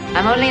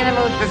 I'm only in the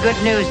mood for good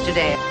news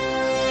today.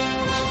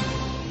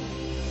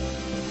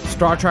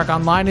 Star Trek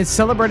Online is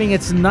celebrating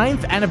its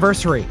 9th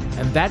anniversary,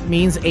 and that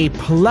means a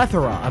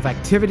plethora of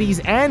activities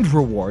and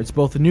rewards,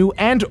 both new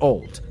and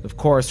old. Of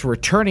course,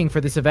 returning for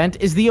this event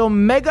is the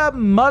Omega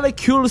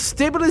Molecule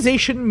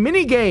Stabilization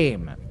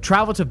minigame.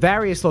 Travel to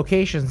various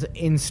locations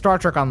in Star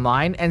Trek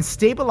Online and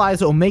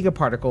stabilize Omega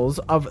particles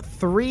of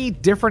 3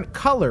 different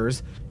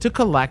colors to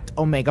collect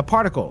Omega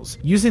particles.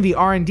 Using the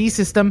R&D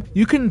system,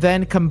 you can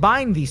then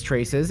combine these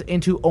traces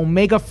into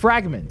Omega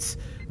fragments,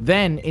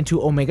 then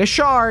into Omega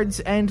shards,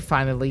 and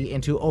finally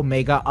into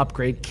Omega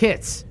upgrade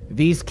kits.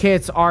 These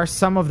kits are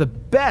some of the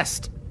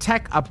best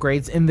tech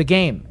upgrades in the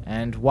game,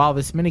 and while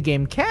this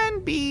minigame can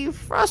be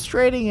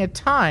frustrating at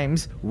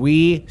times,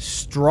 we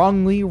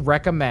strongly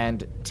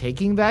recommend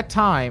taking that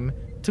time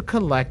to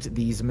collect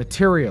these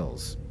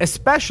materials,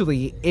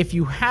 especially if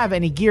you have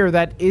any gear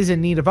that is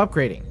in need of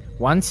upgrading.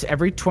 Once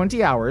every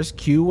 20 hours,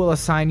 Q will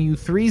assign you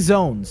 3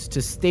 zones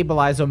to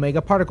stabilize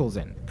Omega particles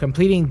in.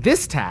 Completing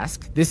this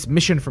task, this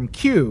mission from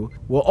Q,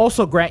 will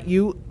also grant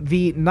you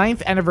the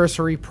 9th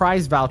anniversary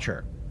prize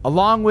voucher,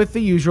 along with the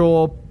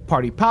usual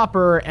Party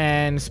Popper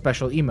and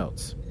special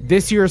emotes.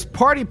 This year's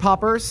Party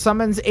Popper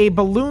summons a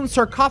balloon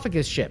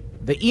sarcophagus ship.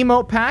 The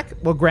emote pack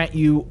will grant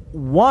you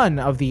 1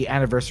 of the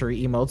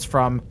anniversary emotes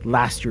from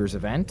last year's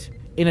event,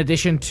 in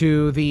addition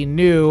to the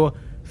new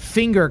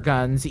finger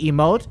guns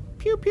emote.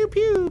 Pew, pew,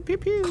 pew, pew,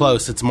 pew.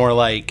 Close. It's more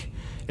like,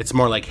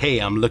 hey,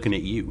 I'm looking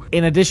at you.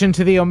 In addition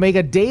to the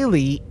Omega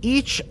Daily,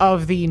 each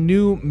of the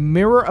new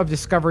Mirror of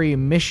Discovery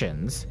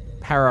missions,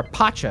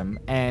 Parapachem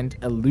and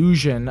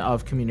Illusion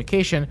of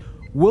Communication,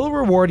 will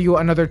reward you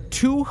another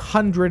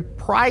 200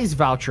 prize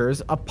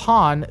vouchers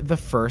upon the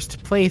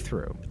first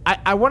playthrough.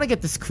 I want to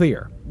get this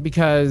clear,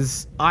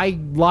 because I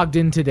logged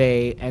in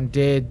today and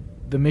did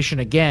the mission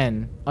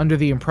again under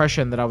the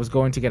impression that I was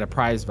going to get a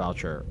prize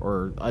voucher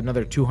or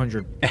another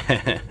 200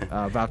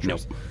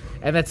 vouchers. Nope.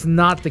 And that's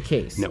not the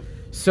case. No.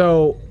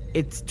 So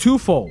it's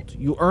twofold.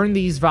 You earn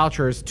these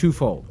vouchers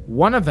twofold.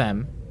 One of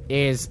them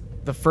is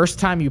the first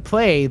time you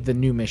play the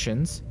new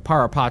missions,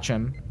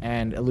 Parapacham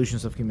and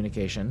Illusions of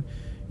Communication,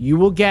 you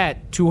will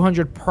get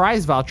 200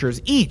 prize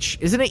vouchers each.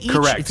 Isn't it each?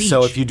 Correct. It's each.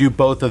 So if you do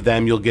both of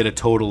them, you'll get a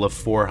total of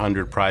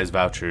 400 prize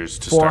vouchers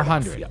to start.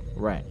 400. Yep.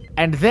 Right.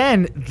 And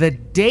then the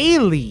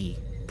daily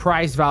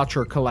prize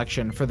voucher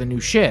collection for the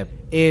new ship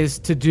is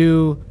to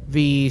do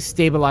the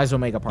stabilized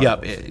Omega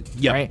particles.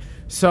 Yep. Right?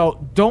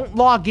 So don't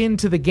log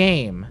into the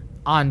game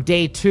on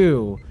day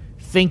 2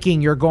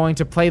 thinking you're going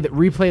to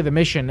replay the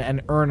mission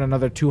and earn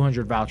another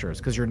 200 vouchers,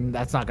 because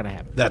that's not going to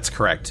happen. That's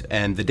correct.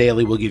 And the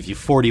daily will give you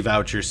 40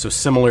 vouchers, so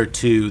similar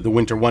to the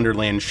Winter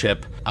Wonderland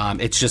ship.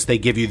 It's just they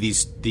give you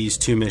these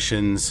 2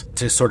 missions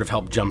to sort of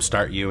help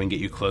jumpstart you and get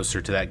you closer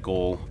to that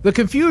goal. The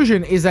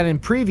confusion is that in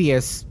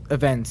previous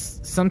events,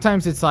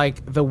 sometimes it's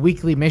like the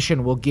weekly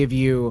mission will give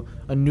you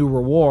a new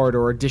reward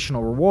or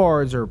additional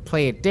rewards or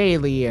play it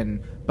daily,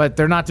 but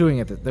they're not doing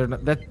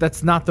it.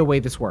 That's not the way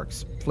this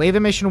works. Play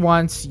the mission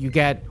once,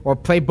 or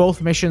play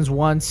both missions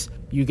once,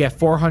 you get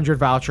 400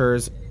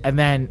 vouchers, and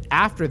then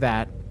after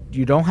that,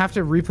 you don't have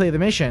to replay the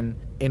mission.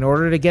 In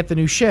order to get the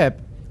new ship,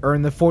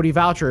 earn the 40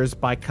 vouchers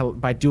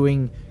by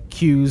doing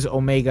Q's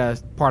Omega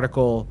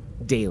particle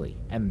daily,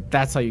 and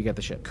that's how you get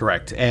the ship.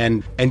 Correct.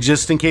 And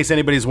just in case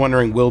anybody's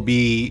wondering, we'll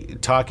be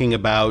talking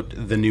about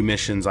the new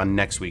missions on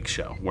next week's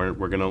show.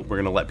 We're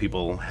gonna let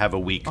people have a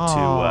week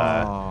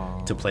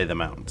to play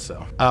them out.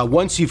 So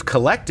once you've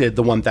collected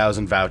the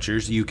 1,000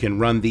 vouchers, you can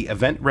run the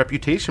Event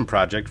Reputation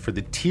Project for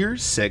the Tier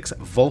 6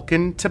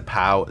 Vulcan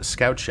T'Pau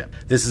scout ship.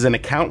 This is an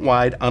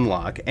account-wide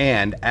unlock,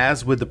 and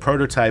as with the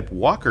prototype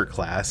Walker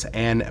class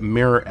and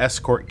Mirror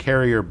escort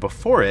carrier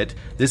before it,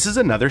 this is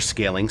another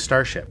scaling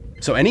starship.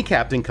 So any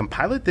captain can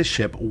pilot this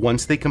ship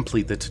once they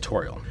complete the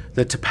tutorial.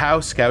 The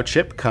T'Pau scout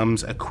ship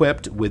comes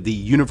equipped with the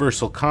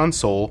Universal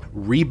Console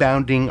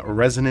Rebounding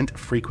Resonant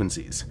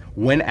Frequencies.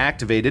 When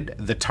activated,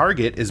 the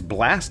target is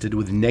blasted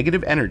with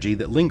negative energy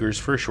that lingers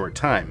for a short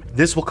time.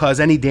 This will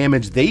cause any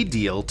damage they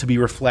deal to be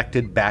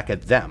reflected back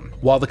at them.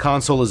 While the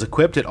console is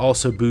equipped, it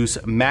also boosts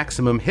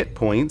maximum hit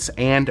points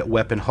and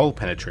weapon hull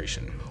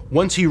penetration.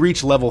 Once you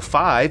reach level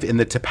 5 in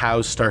the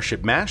T'Pau's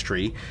Starship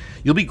Mastery,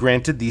 you'll be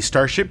granted the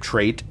Starship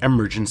trait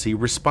Emergency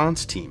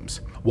Response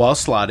Teams. While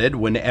slotted,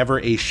 whenever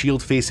a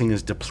shield facing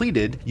is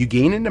depleted, you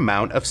gain an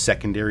amount of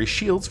secondary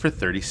shields for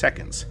 30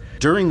 seconds.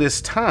 During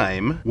this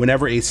time,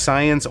 whenever a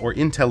science or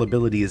intel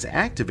ability is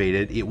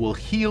activated, it will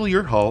heal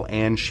your hull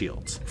and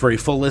shields. For a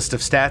full list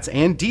of stats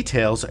and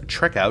details,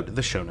 check out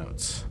the show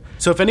notes.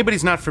 So if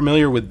anybody's not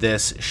familiar with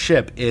this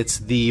ship, it's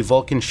the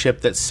Vulcan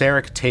ship that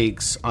Sarek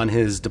takes on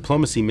his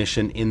diplomacy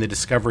mission in the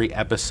Discovery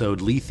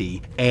episode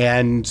Lethe.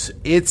 And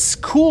it's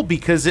cool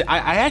because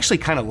I actually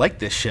kind of like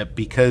this ship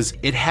because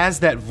it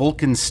has that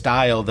Vulcan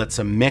style that's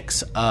a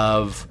mix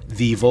of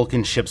the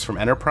Vulcan ships from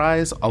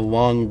Enterprise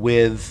along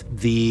with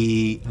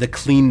the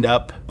cleaned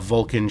up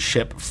Vulcan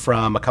ship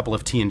from a couple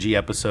of TNG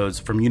episodes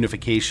from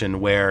Unification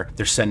where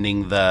they're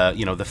sending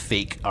the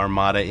fake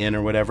armada in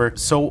or whatever.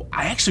 So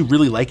I actually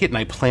really like it, and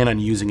I plan on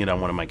using it on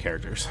one of my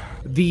characters.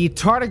 The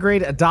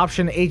Tardigrade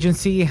Adoption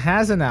Agency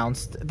has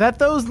announced that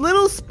those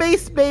little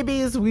space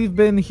babies we've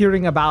been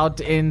hearing about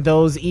in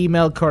those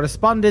email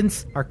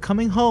correspondence are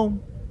coming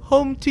home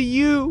to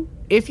you.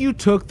 If you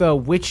took the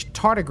Which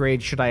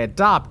Tardigrade Should I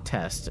Adopt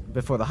test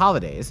before the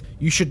holidays,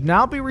 you should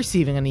now be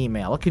receiving an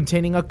email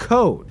containing a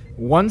code.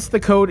 Once the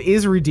code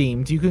is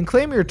redeemed, you can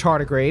claim your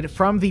tardigrade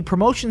from the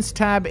Promotions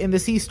tab in the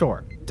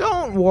C-Store.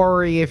 Don't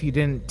worry if you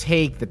didn't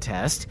take the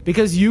test,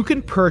 because you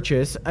can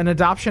purchase an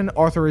adoption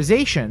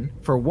authorization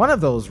for one of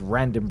those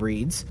random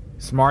breeds: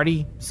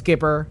 Smarty,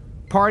 Skipper,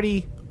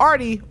 Party,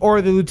 Artie,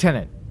 or the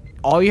Lieutenant.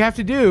 All you have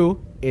to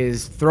do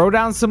is throw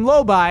down some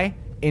Lobi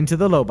into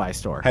the Lobi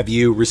store. Have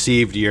you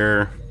received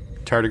your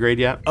tardigrade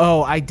yet?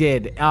 Oh, I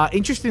did.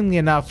 Interestingly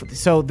enough,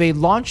 so they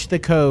launched the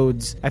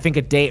codes, I think,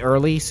 a day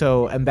early.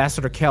 So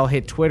Ambassador Kell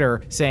hit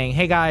Twitter saying,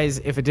 hey guys,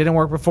 if it didn't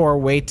work before,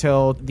 wait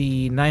till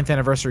the 9th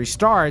anniversary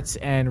starts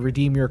and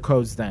redeem your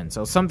codes then.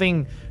 So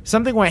something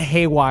went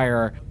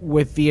haywire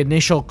with the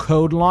initial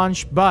code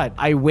launch, but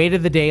I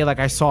waited the day like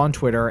I saw on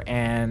Twitter,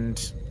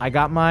 and I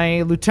got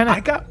my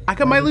lieutenant. I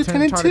got my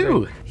lieutenant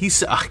too. He's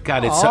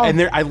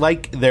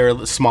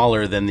they're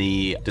smaller than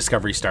the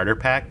Discovery Starter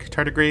Pack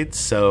tardigrades,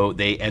 so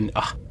they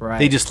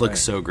just look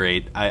so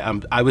great.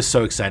 I was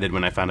so excited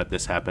when I found out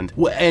this happened.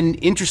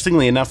 And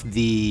interestingly enough,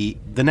 the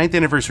 9th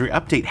anniversary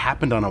update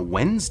happened on a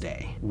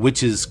Wednesday,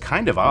 which is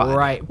kind of odd.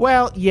 Right.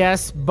 Well,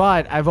 yes,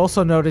 but I've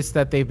also noticed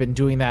that they've been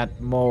doing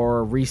that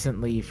more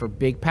recently for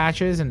big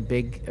patches and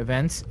big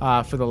events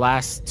for the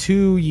last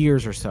 2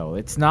 years or so.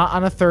 It's not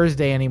on a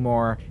Thursday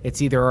anymore.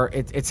 It's either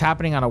it's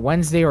happening on a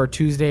Wednesday or a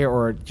Tuesday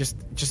or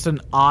just an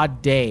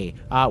odd day.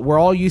 We're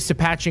all used to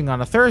patching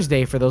on a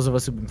Thursday for those of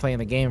us who've been playing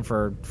the game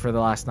for the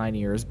last 9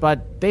 years,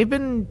 but they've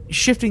been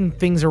shifting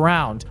things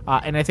around.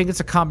 And I think it's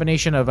a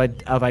combination of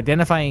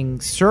identifying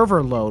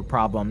server load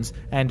problems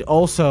and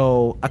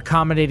also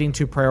accommodating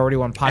to Priority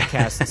One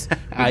Podcast's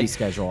release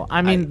schedule.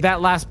 I mean,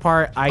 that last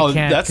part I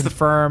can't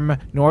confirm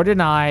nor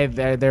deny.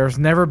 There's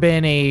never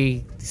been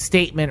a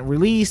statement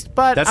released,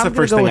 but that's I'm the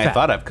first go thing with I that.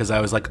 thought of, because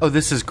I was like, oh,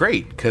 this is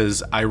great,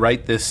 because I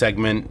write this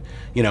segment,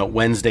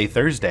 Wednesday,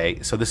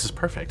 Thursday, so this is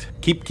perfect.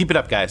 Keep it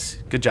up, guys.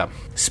 Good job.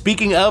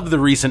 Speaking of the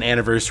recent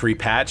anniversary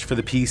patch for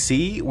the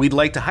PC, we'd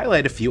like to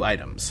highlight a few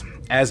items.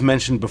 As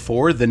mentioned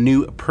before, the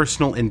new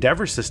Personal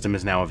Endeavor system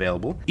is now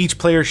available. Each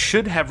player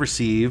should have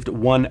received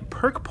 1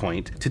 perk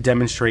point to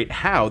demonstrate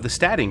how the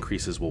stat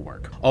increases will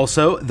work.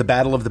 Also, the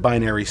Battle of the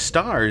Binary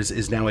Stars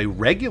is now a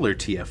regular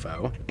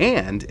TFO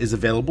and is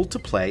available to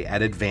play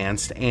at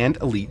Advanced and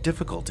Elite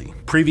difficulty.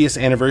 Previous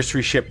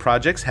anniversary ship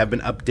projects have been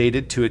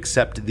updated to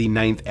accept the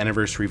 9th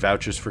anniversary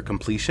vouchers for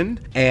completion,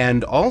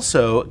 and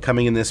also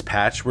coming in this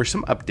patch were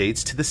some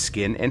updates to the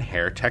skin and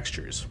hair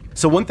textures.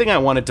 So one thing I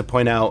wanted to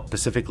point out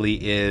specifically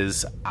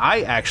is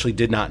I actually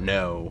did not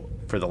know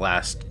for the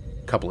last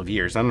couple of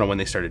years, I don't know when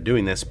they started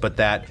doing this, but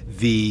that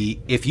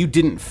if you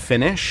didn't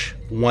finish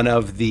one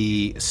of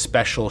the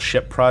special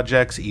ship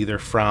projects, either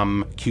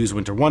from Q's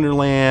Winter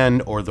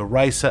Wonderland or the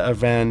Risa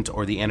event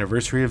or the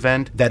anniversary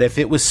event, that if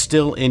it was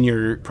still in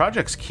your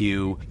projects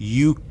queue,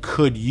 you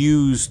could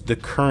use the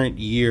current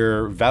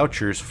year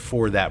vouchers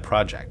for that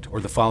project or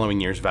the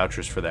following year's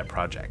vouchers for that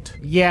project.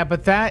 Yeah,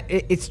 but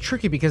it's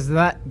tricky because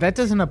that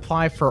doesn't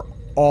apply for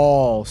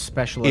all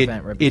special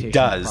event reputation It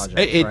does.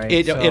 projects, right?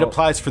 It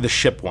applies for the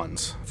ship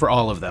ones, for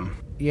all of them.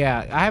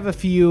 Yeah, I have a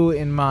few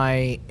in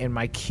my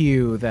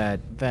queue that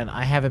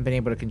I haven't been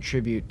able to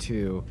contribute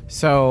to.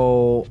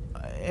 So,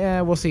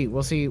 we'll see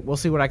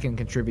what I can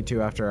contribute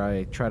to after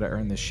I try to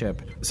earn this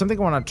ship. Something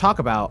I want to talk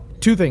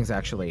about, 2 things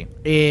actually,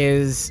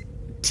 is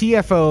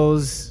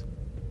TFO's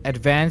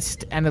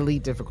Advanced and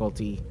Elite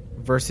difficulty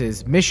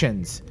versus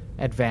Missions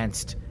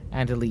Advanced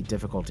and Elite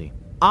difficulty.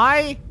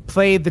 I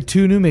played the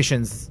 2 new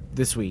missions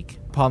this week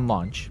upon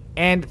launch,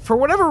 and for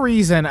whatever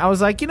reason, I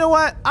was like, you know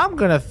what? I'm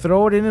gonna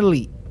throw it in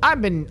Elite. I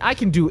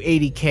can do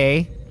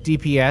 80k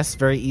DPS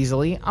very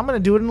easily. I'm gonna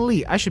do it in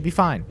Elite. I should be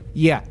fine.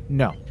 Yeah,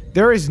 no.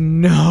 There is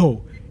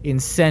no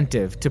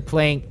incentive to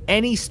playing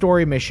any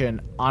story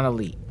mission on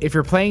Elite. If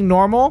you're playing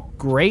normal,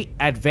 great.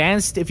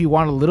 Advanced if you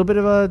want a little bit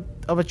of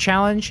a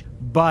challenge,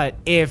 but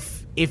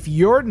if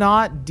you're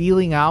not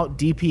dealing out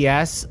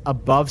DPS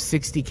above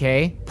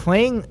 60k,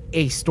 playing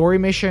a story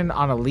mission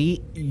on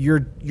Elite, you're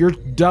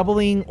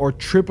doubling or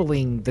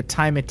tripling the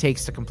time it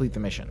takes to complete the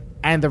mission.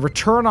 And the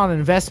return on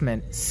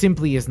investment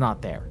simply is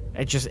not there.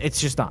 It's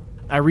just not.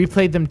 I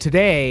replayed them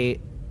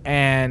today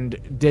and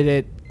did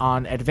it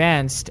on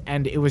Advanced,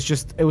 and it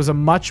was a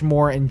much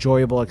more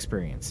enjoyable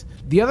experience.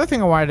 The other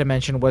thing I wanted to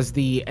mention was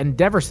the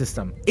Endeavor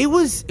system. It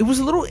was a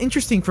little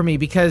interesting for me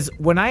because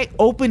when I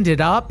opened it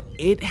up,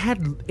 it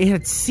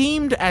had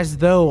seemed as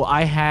though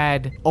I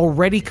had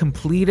already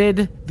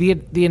completed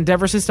the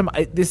Endeavor system.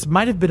 This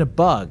might have been a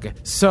bug.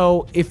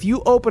 So if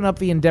you open up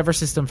the Endeavor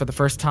system for the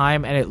first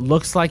time and it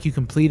looks like you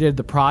completed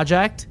the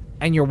project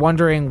and you're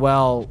wondering,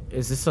 well,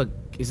 is this a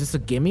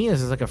gimme?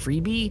 Is this like a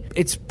freebie?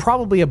 It's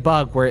probably a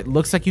bug where it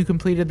looks like you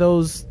completed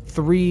those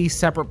 3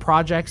 separate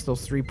projects,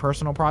 those 3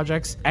 personal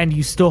projects, and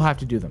you still have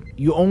to do them.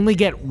 You only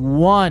get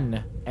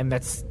 1, and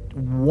that's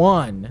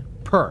 1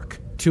 perk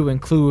to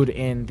include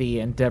in the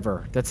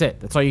Endeavor. That's it.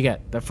 That's all you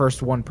get. The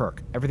first 1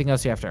 perk. Everything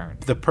else you have to earn.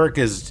 The perk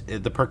is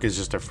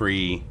just a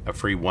free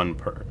 1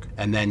 perk,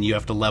 and then you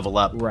have to level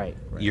up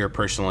your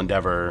Personal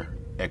Endeavor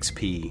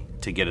XP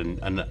to get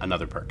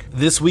another perk.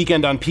 This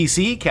weekend on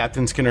PC,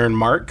 captains can earn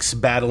marks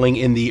battling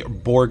in the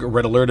Borg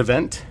Red Alert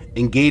event.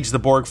 Engage the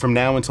Borg from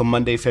now until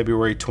Monday,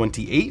 February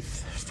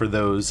 28th for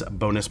those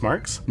bonus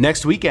marks.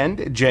 Next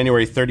weekend,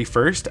 January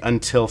 31st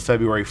until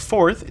February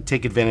 4th,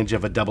 take advantage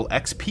of a double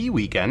XP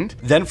weekend.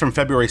 Then from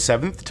February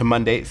 7th to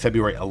Monday,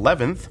 February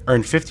 11th,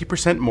 earn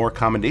 50% more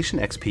Commendation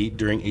XP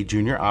during a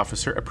Junior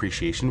Officer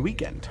Appreciation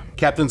Weekend.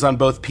 Captains on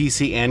both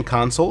PC and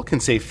console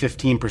can save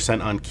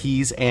 15% on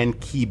keys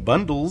and key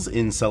bundles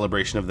in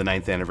celebration of the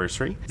 9th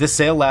anniversary. This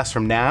sale lasts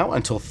from now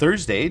until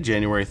Thursday,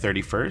 January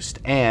 31st,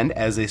 and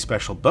as a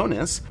special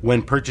bonus,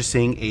 when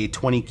purchasing a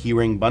 20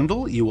 keyring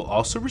bundle, you will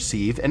also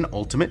receive an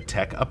ultimate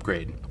tech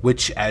upgrade,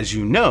 which, as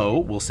you know,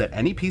 will set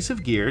any piece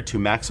of gear to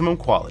maximum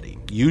quality,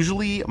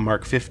 usually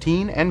Mark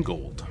 15 and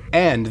gold.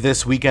 And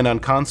this weekend on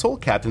console,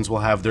 captains will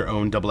have their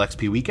own double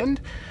XP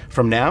weekend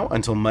from now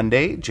until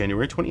Monday,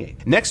 January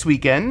 28th. Next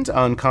weekend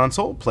on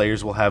console,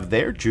 players will have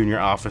their Junior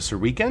Officer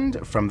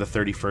weekend from the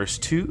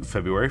 31st to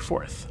February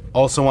 4th.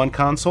 Also on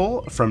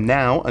console, from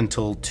now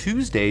until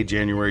Tuesday,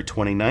 January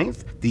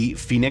 29th, the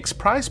Phoenix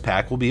Prize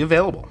Pack will be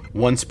available.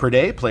 Once per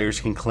day, players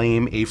can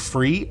claim a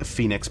free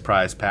Phoenix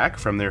Prize Pack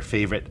from their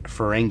favorite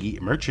Ferengi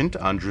merchant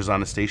on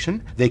Drazana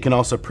Station. They can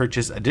also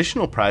purchase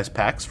additional prize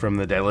packs from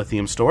the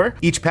Dilithium store.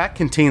 Each pack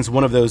contains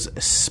one of those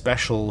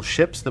special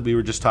ships that we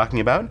were just talking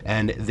about,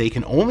 and they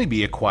can only only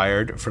be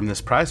acquired from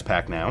this prize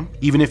pack now.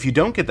 Even if you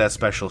don't get that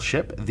special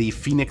ship, the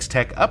Phoenix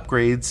Tech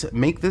upgrades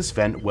make this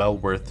event well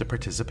worth the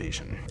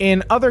participation.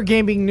 In other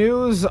gaming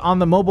news, on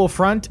the mobile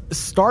front,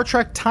 Star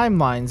Trek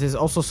Timelines is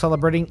also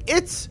celebrating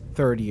its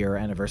third-year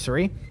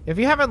anniversary. If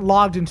you haven't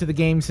logged into the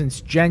game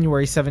since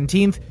January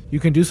 17th, you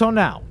can do so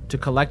now to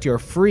collect your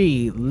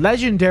free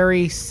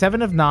legendary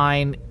 7 of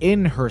 9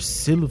 in her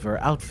silver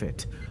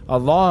outfit,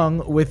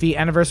 along with the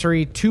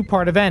anniversary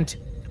 2-part event,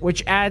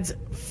 which adds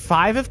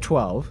 5 of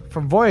 12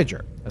 from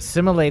Voyager,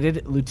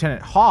 assimilated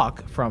Lieutenant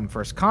Hawk from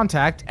First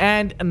Contact,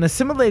 and an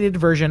assimilated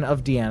version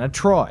of Deanna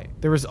Troi.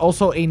 There is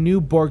also a new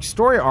Borg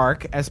story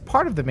arc as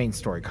part of the main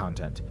story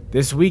content.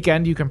 This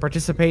weekend, you can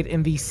participate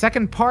in the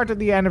second part of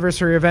the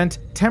anniversary event,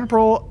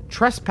 Temporal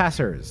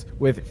Trespassers,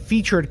 with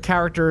featured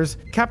characters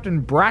Captain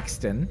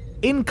Braxton,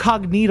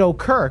 Incognito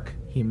Kirk,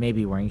 he may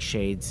be wearing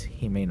shades,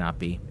 he may not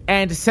be,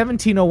 and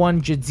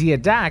 1701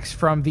 Jadzia Dax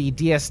from the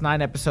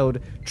DS9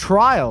 episode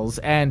Trials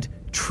and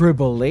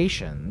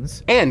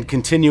Tribulations. And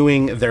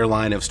continuing their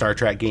line of Star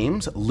Trek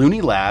games,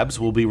 Looney Labs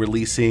will be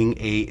releasing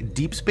a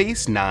Deep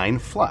Space Nine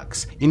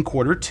Flux in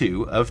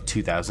Q2 of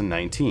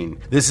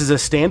 2019. This is a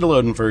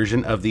standalone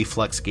version of the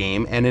Flux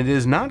game, and it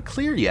is not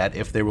clear yet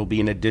if there will be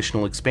an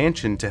additional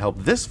expansion to help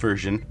this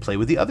version play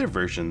with the other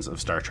versions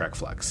of Star Trek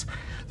Flux.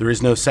 There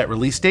is no set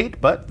release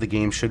date, but the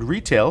game should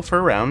retail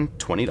for around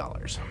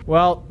 $20.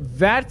 Well,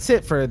 that's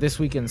it for this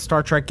week in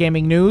Star Trek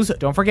gaming news.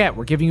 Don't forget,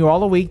 we're giving you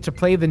all a week to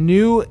play the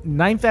new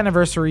 9th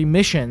anniversary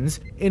missions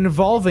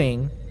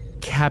involving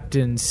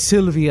Captain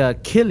Sylvia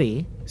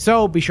Killy.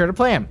 So be sure to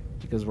play them,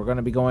 because we're going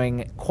to be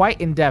going quite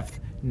in depth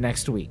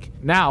next week.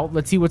 Now,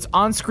 let's see what's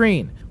on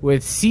screen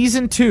with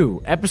Season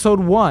 2,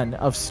 Episode 1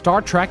 of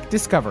Star Trek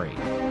Discovery.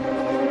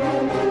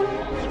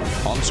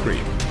 On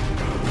screen.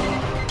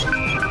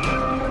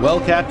 Well,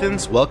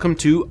 Captains, welcome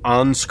to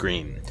On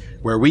Screen,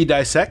 where we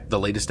dissect the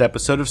latest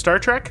episode of Star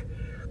Trek.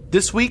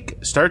 This week,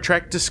 Star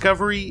Trek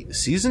Discovery,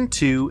 Season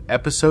 2,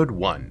 Episode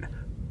 1,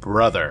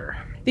 Brother.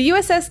 The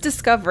USS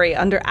Discovery,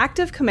 under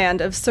active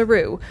command of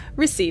Saru,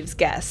 receives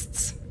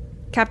guests.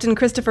 Captain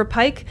Christopher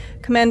Pike,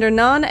 Commander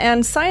Nhan,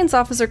 and Science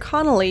Officer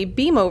Connolly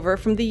beam over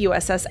from the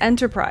USS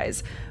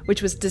Enterprise,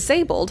 which was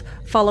disabled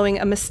following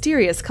a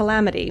mysterious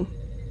calamity.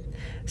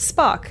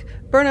 Spock,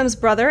 Burnham's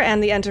brother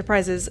and the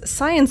Enterprise's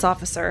science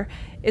officer,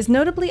 is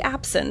notably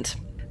absent.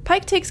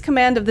 Pike takes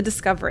command of the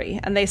Discovery,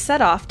 and they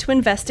set off to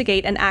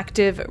investigate an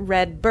active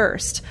red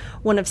burst,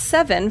 one of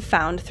 7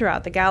 found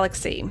throughout the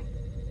galaxy.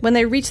 When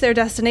they reach their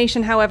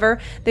destination, however,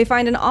 they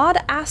find an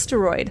odd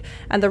asteroid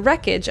and the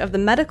wreckage of the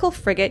medical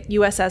frigate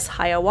USS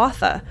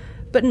Hiawatha,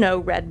 but no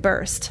red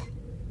burst.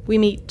 We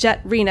meet Jet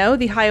Reno,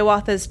 the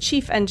Hiawatha's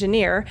chief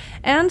engineer,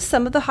 and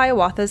some of the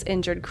Hiawatha's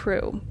injured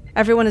crew.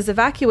 Everyone is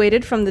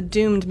evacuated from the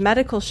doomed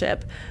medical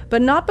ship,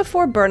 but not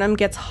before Burnham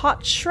gets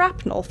hot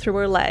shrapnel through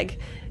her leg,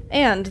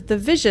 and the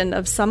vision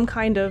of some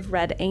kind of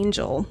red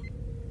angel.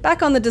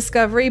 Back on the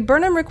Discovery,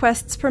 Burnham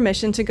requests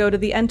permission to go to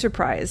the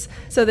Enterprise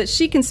so that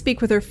she can speak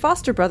with her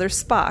foster brother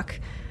Spock,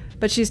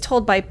 but she's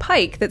told by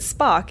Pike that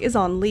Spock is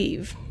on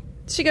leave.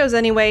 She goes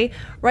anyway,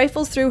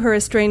 rifles through her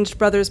estranged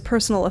brother's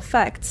personal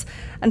effects,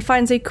 and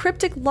finds a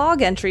cryptic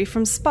log entry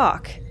from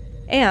Spock,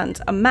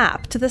 and a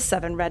map to the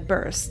 7 red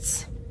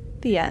bursts.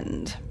 The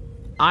end.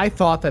 I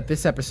thought that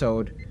this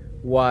episode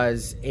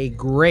was a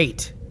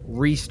great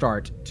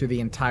restart to the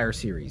entire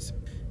series.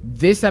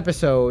 This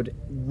episode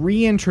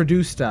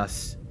reintroduced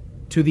us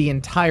to the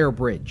entire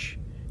bridge.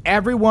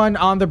 Everyone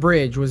on the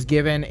bridge was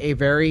given a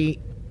very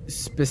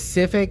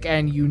specific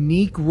and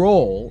unique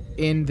role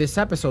in this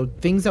episode,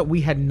 things that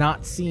we had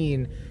not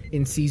seen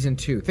in season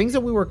 2, things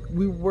that we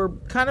were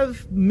kind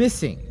of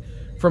missing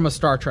from a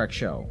Star Trek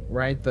show,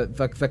 right?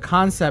 The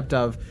concept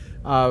of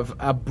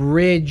a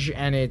bridge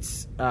and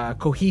its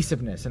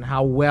cohesiveness and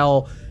how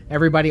well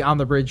everybody on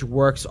the bridge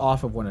works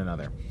off of one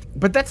another.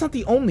 But that's not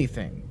the only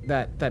thing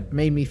that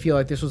made me feel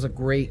like this was a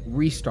great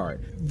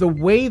restart. The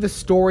way the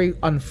story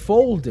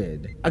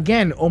unfolded,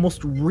 again,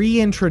 almost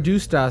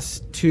reintroduced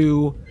us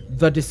to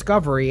the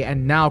Discovery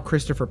and now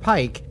Christopher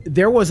Pike.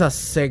 There was a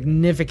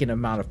significant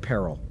amount of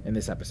peril in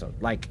this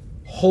episode. Like,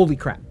 holy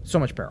crap, so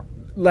much peril.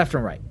 Left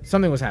and right.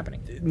 Something was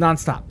happening.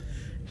 Nonstop.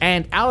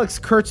 And Alex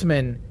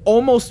Kurtzman,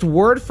 almost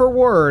word for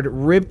word,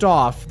 ripped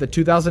off the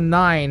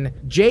 2009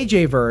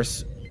 JJ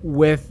verse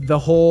with the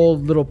whole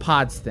little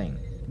pods thing.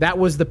 That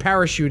was the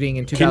parachuting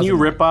in 2009. Can you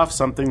rip off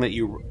something that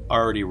you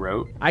already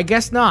wrote? I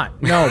guess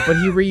not. No, but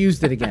he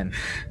reused it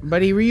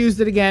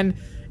again.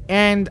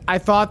 And I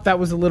thought that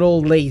was a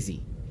little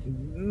lazy.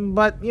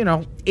 But, you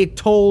know, it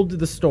told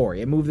the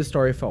story. It moved the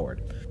story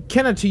forward.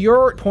 Kenna, to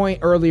your point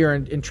earlier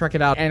in Trek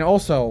It Out, and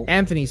also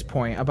Anthony's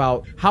point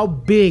about how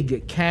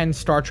big can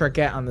Star Trek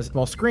get on the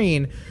small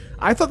screen,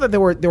 I thought that there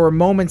were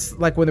moments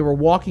like when they were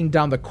walking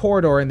down the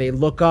corridor and they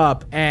look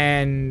up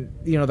and,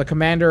 you know, the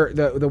commander,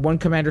 the one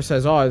commander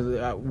says,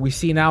 we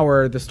see now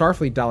where the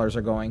Starfleet dollars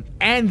are going.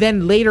 And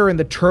then later in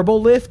the turbo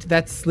lift,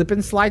 that slip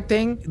and slide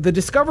thing, the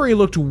Discovery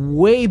looked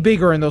way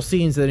bigger in those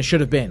scenes than it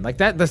should have been. Like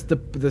that,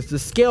 the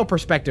scale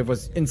perspective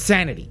was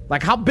insanity.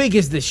 Like, how big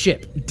is this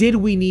ship? Did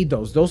we need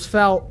those? Those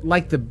felt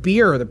like the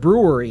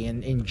brewery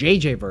in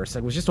JJ verse.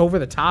 Like, it was just over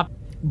the top.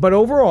 But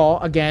overall,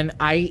 again,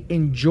 I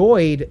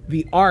enjoyed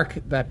the arc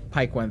that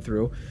Pike went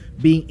through,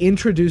 being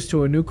introduced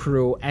to a new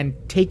crew and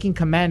taking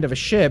command of a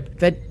ship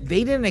that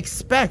they didn't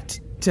expect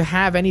to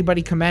have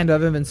anybody command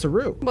other than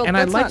Saru. Well, and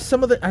I liked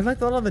I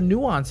liked a lot of the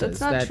nuances.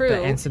 That's not that true.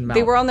 Ensign Mount.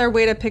 They were on their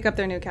way to pick up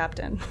their new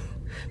captain.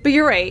 But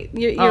you're right.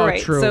 You're right.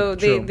 True, so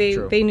true.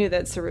 They knew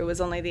that Saru was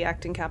only the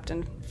acting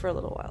captain for a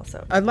little while.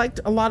 So I liked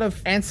a lot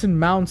of Ensign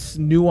Mount's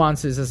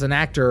nuances as an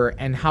actor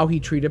and how he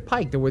treated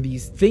Pike. There were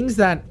these things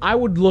that I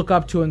would look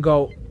up to and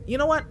go, you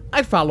know what?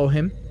 I'd follow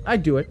him.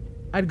 I'd do it.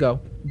 I'd go.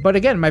 But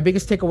again, my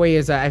biggest takeaway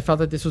is that I felt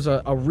that this was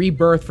a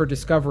rebirth for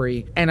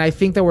Discovery. And I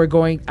think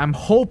that I'm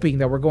hoping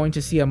that we're going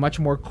to see a much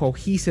more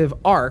cohesive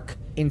arc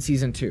in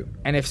season 2.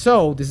 And if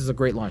so, this is a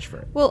great launch for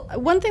it. Well,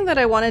 one thing that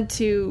I wanted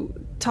to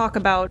talk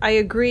about, I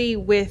agree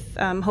with,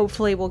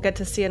 hopefully we'll get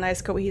to see a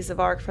nice cohesive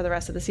arc for the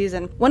rest of the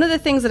season. One of the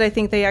things that I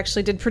think they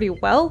actually did pretty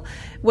well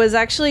was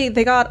actually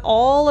they got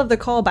all of the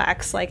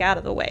callbacks like out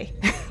of the way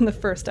in the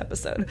first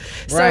episode.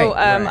 So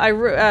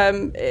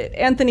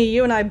Anthony,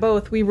 you and I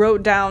both, we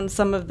wrote down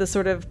some of the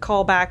sort of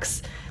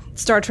callbacks,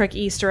 Star Trek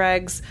Easter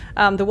eggs.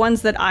 The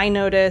ones that I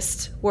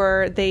noticed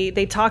were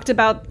they talked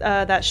about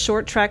that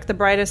short trek, The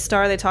Brightest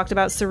Star. They talked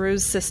about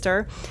Saru's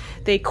sister.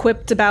 They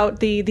quipped about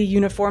the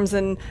uniforms,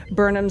 and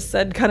Burnham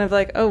said kind of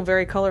like, oh,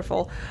 very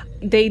colorful.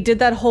 They did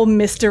that whole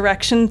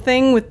misdirection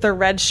thing with the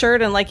red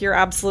shirt, and like you're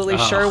absolutely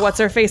sure what's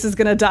her face is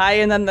gonna die,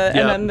 and then the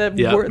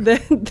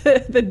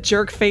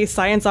jerk face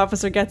science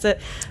officer gets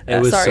it.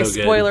 Sorry, so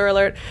spoiler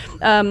alert.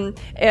 And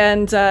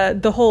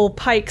the whole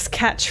Pike's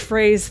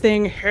catchphrase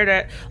thing, hit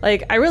it.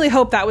 Like, I really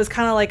hope that was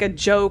kind of like a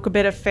joke, a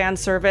bit of fan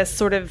service,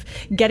 sort of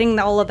getting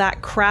all of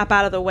that crap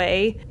out of the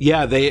way.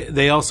 Yeah,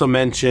 they also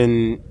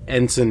mention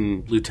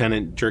Ensign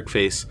Lieutenant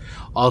Jerkface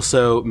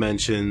also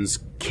mentions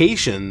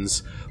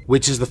Caitians,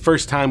 which is the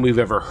first time we've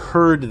ever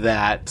heard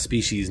that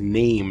species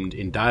named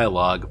in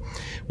dialogue.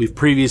 We've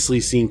previously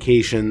seen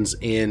Caitians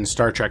in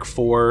Star Trek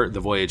IV, The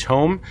Voyage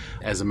Home,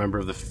 as a member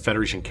of the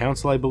Federation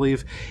Council, I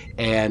believe.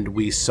 And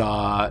we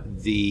saw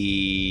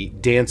the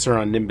dancer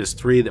on Nimbus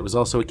 3 that was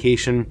also a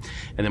Caitian.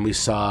 And then we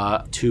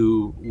saw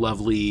 2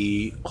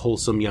 lovely,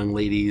 wholesome young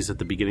ladies at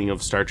the beginning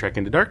of Star Trek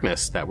Into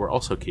Darkness that were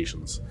also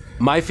Caitians.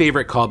 My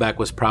favorite callback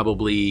was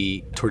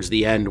probably towards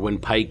the end when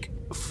Pike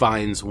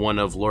finds one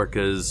of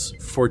Lorca's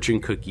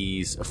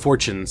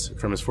fortunes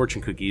from his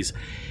fortune cookies,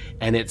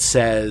 and it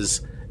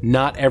says,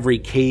 not every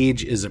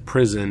cage is a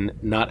prison,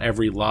 not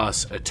every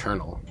loss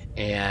eternal.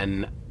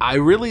 And I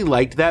really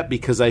liked that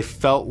because I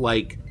felt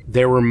like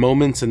there were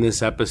moments in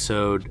this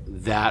episode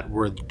that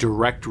were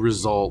direct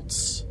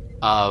results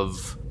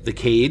of the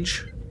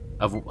cage,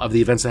 of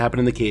the events that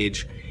happened in the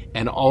cage,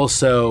 and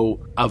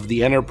also of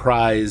the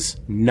Enterprise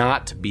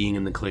not being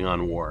in the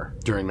Klingon War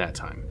during that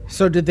time.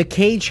 So did the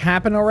cage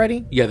happen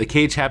already? Yeah, the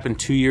cage happened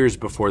 2 years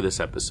before this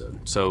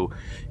episode. So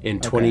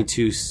in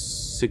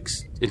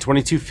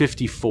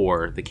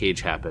 2254, the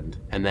cage happened,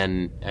 and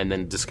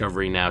then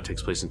Discovery Now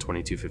takes place in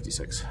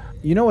 2256.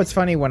 You know what's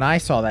funny? When I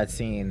saw that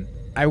scene,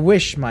 I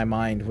wish my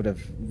mind would have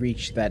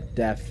reached that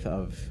depth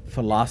of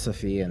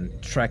philosophy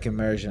and Trek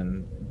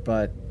immersion,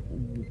 but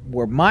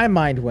where my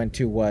mind went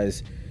to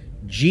was,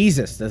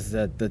 Jesus, does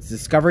the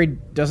Discovery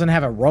doesn't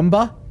have a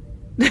Roomba?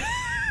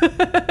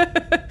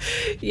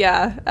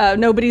 Yeah,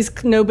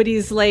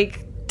 nobody's like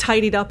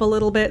tidied up a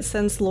little bit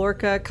since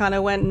Lorca kind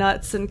of went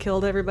nuts and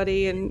killed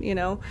everybody, and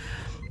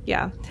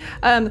yeah.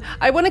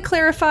 I want to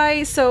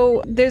clarify.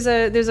 So there's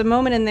a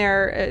moment in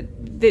there.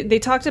 They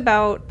talked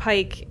about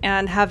Pike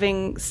and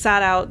having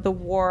sat out the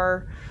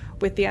war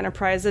with the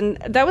Enterprise, and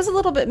that was a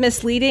little bit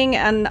misleading.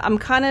 And I'm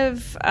kind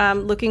of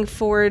looking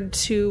forward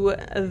to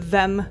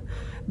them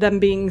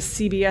being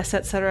CBS,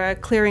 etc.,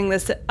 clearing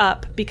this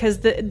up, because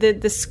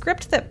the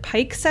script that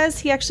Pike says,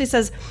 he actually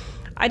says,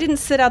 I didn't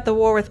sit out the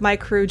war with my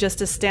crew just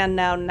to stand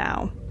down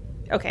now.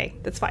 Okay,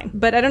 that's fine.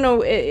 But I don't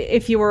know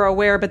if you were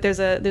aware, but there's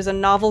a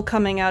novel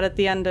coming out at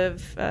the end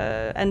of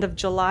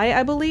July,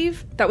 I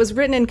believe, that was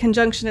written in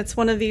conjunction. It's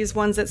one of these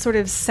ones that's sort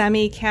of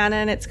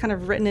semi-canon. It's kind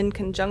of written in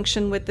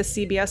conjunction with the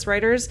CBS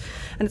writers,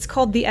 and it's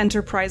called The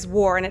Enterprise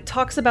War, and it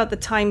talks about the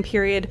time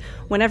period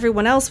when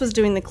everyone else was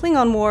doing the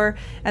Klingon War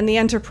and the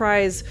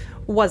Enterprise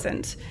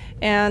wasn't.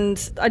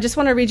 And I just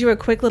want to read you a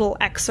quick little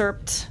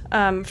excerpt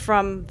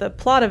from the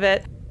plot of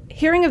it.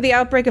 Hearing of the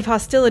outbreak of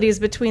hostilities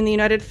between the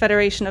United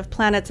Federation of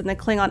Planets and the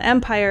Klingon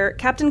Empire,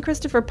 Captain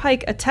Christopher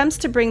Pike attempts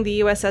to bring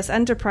the USS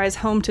Enterprise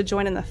home to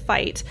join in the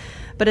fight.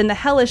 But in the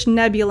hellish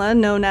nebula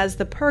known as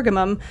the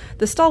Pergamum,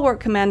 the stalwart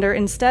commander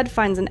instead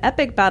finds an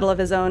epic battle of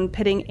his own,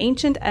 pitting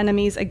ancient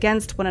enemies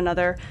against one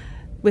another,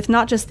 with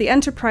not just the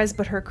Enterprise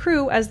but her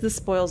crew as the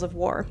spoils of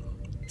war.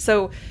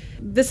 So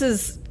this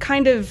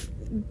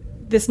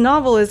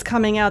novel is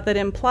coming out that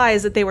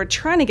implies that they were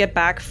trying to get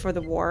back for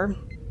the war.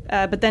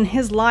 But then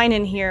his line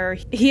in here,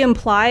 he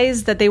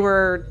implies that they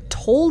were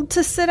told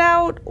to sit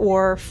out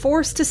or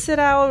forced to sit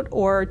out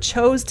or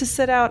chose to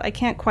sit out. I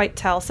can't quite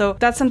tell. So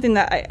that's something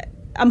that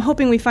I'm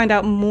hoping we find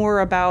out more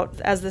about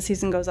as the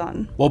season goes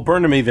on. Well,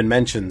 Burnham even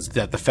mentions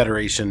that the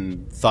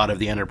Federation thought of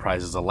the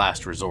Enterprise as a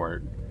last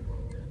resort.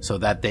 So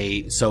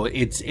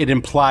it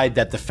implied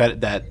that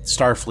that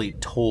Starfleet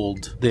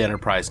told the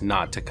Enterprise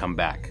not to come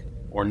back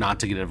or not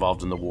to get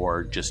involved in the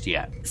war just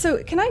yet.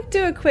 So can I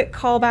do a quick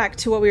callback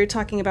to what we were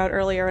talking about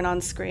earlier and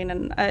on screen?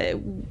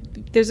 And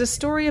there's a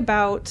story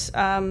about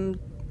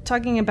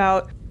talking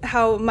about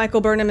how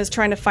Michael Burnham is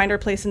trying to find her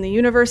place in the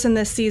universe in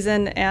this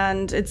season,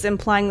 and it's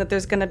implying that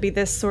there's going to be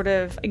this sort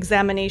of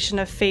examination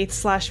of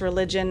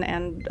faith/religion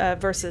and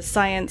versus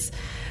science.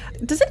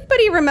 Does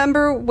anybody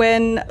remember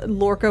when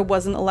Lorca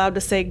wasn't allowed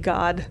to say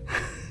God?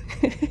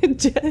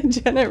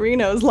 Janet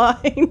Reno's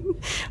line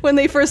when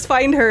they first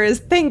find her is,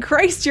 "Thank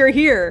Christ you're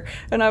here."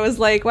 And I was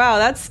like, wow,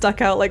 that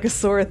stuck out like a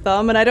sore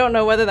thumb, and I don't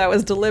know whether that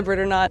was deliberate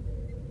or not.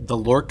 The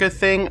Lorca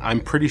thing,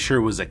 I'm pretty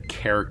sure was a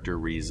character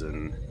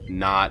reason,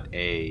 not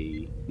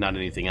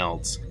anything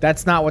else.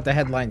 That's not what the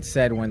headline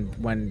said when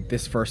that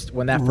first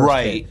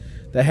right. hit.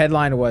 The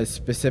headline was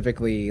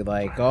specifically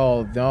like,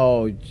 "Oh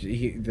no,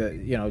 Gene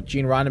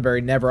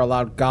Roddenberry never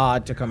allowed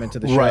God to come into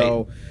the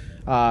show."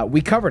 Right.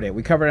 We covered it.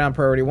 We covered it on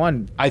Priority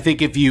One. I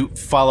think if you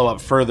follow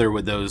up further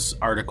with those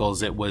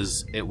articles, it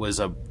was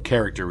a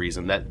character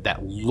reason that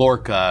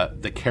Lorca,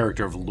 the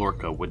character of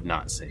Lorca, would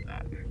not say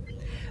that.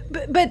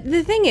 But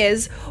the thing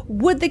is,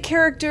 would the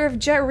character of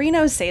Jet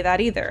Reno say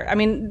that either? I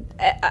mean,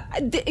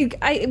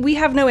 we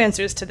have no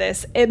answers to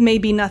this. It may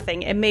be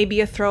nothing. It may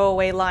be a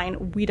throwaway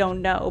line. We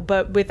don't know.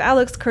 But with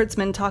Alex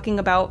Kurtzman talking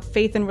about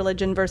faith and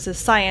religion versus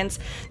science,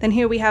 then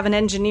here we have an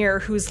engineer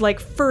whose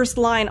first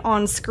line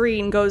on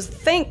screen goes,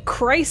 "Thank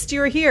Christ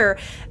you're here."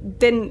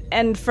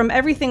 And from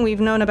everything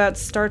we've known about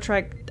Star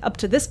Trek up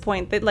to this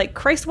point, that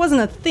Christ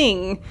wasn't a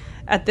thing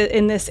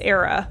in this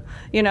era,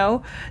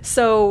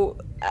 So.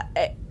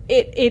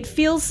 It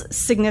feels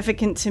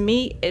significant to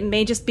me. It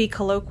may just be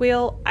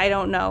colloquial. I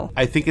don't know.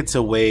 I think it's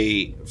a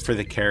way for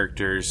the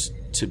characters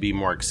to be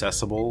more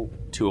accessible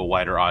to a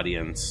wider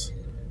audience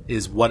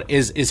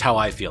is how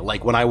I feel.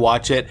 Like when I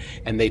watch it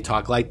and they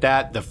talk like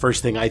that, the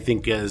first thing I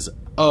think is,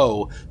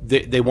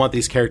 they want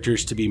these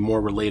characters to be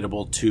more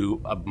relatable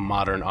to a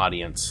modern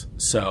audience.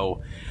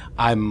 So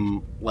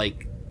I'm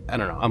I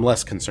don't know, I'm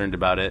less concerned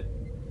about it.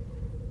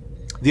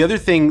 The other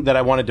thing that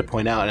I wanted to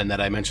point out, and that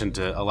I mentioned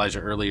to Elijah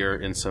earlier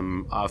in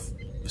some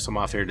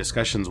off-air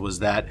discussions, was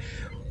that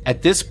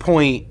at this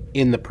point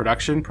in the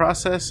production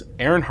process,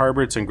 Aaron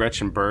Harberts and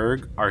Gretchen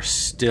Berg are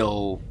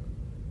still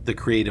the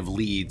creative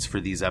leads for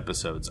these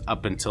episodes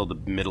up until the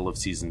middle of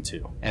season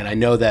 2. And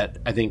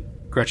I think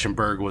Gretchen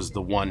Berg was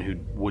the one who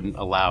wouldn't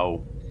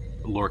allow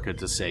Lorca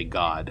to say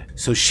God.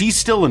 So she's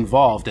still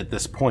involved at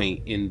this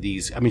point in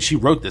these. I mean, she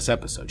wrote this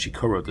episode. She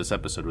co-wrote this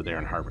episode with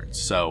Aaron Harberts.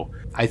 So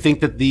I think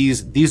that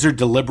these are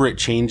deliberate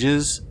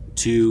changes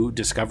to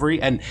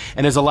Discovery. And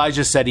as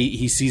Elijah said,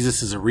 he sees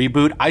this as a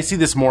reboot. I see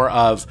this more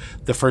of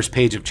the first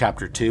page of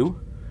chapter 2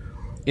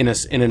 in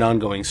an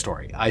ongoing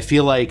story. I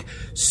feel like,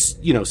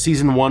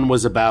 season 1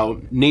 was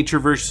about nature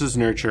versus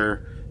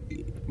nurture,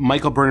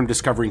 Michael Burnham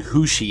discovering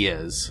who she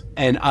is,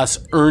 and us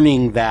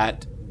earning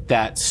that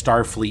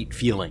Starfleet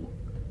feeling,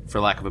 for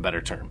lack of a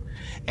better term.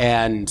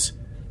 And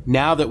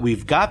now that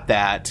we've got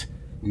that,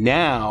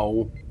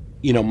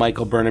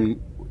 Michael Burnham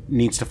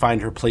needs to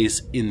find her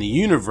place in the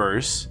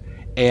universe,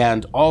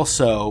 and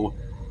also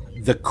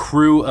the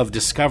crew of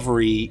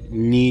Discovery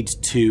needs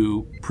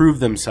to prove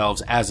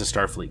themselves as a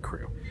Starfleet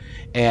crew.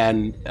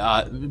 And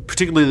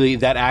particularly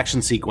that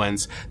action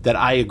sequence that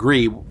I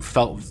agree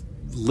felt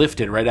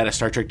lifted right out of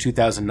Star Trek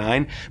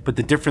 2009, but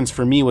the difference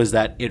for me was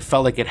that it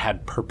felt like it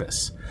had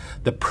purpose.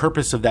 The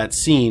purpose of that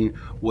scene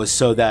was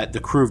so that the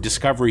crew of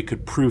Discovery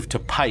could prove to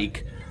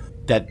Pike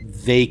that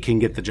they can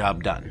get the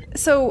job done.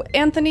 So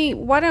Anthony,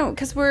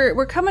 because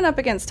we're coming up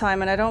against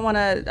time, and I don't want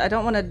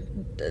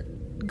to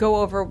go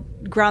over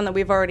ground that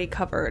we've already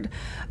covered.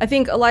 I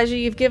think, Elijah,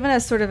 you've given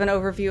us sort of an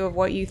overview of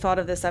what you thought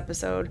of this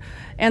episode.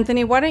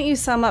 Anthony, why don't you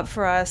sum up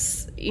for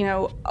us,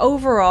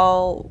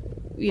 overall,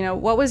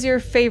 what was your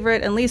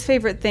favorite and least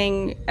favorite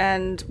thing,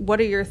 and what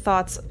are your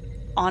thoughts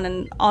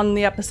on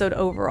the episode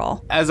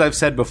overall? As I've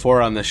said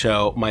before on the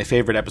show, my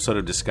favorite episode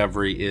of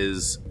Discovery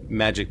is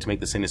Magic to Make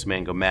the Sanest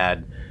Man Go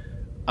Mad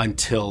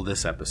until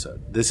this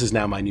episode. This is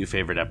now my new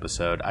favorite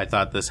episode. I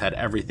thought this had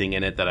everything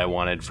in it that I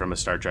wanted from a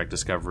Star Trek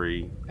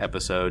Discovery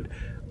episode.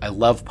 I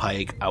love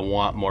Pike. I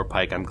want more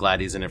Pike. I'm glad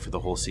he's in it for the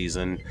whole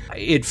season.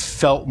 It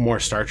felt more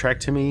Star Trek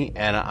to me,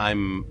 and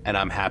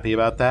I'm happy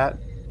about that.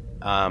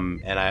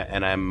 And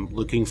I'm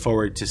looking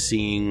forward to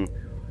seeing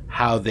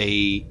how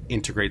they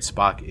integrate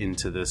Spock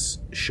into this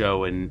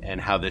show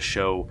and how this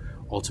show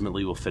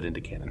ultimately will fit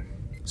into canon.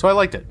 So I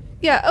liked it.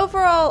 Yeah,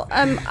 overall,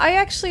 I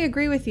actually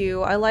agree with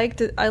you. I liked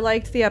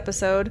the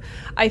episode.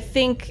 I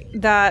think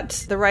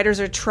that the writers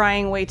are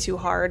trying way too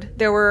hard.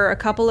 There were a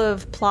couple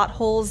of plot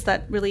holes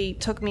that really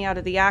took me out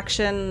of the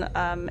action.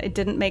 It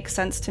didn't make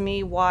sense to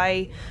me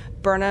why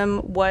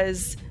Burnham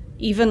was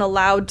even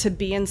allowed to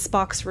be in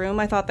Spock's room.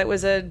 I thought that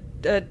was a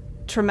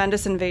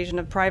tremendous invasion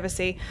of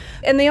privacy.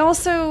 And they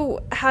also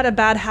had a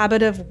bad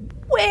habit of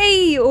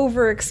way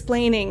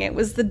over-explaining. It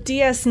was the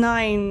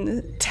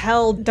DS9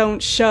 tell,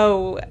 don't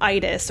show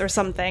itis or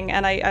something,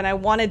 and I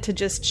wanted to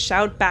just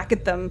shout back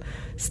at them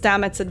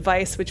Stamets'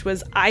 advice, which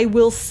was, I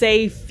will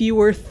say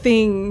fewer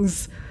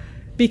things,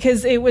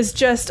 because it was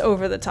just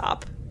over the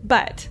top.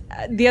 But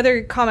the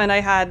other comment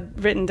I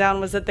had written down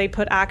was that they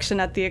put action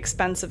at the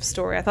expense of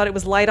story. I thought it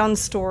was light on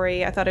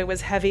story. I thought it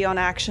was heavy on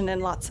action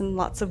and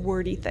lots of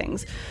wordy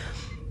things.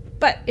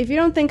 But if you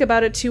don't think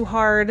about it too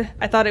hard,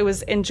 I thought it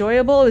was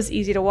enjoyable, it was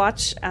easy to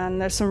watch,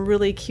 and there's some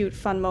really cute,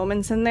 fun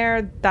moments in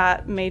there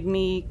that made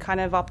me kind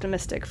of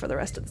optimistic for the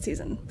rest of the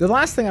season. The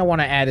last thing I want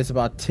to add is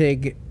about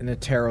Tig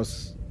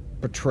Notaro's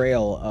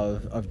portrayal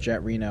of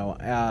Jet Reno.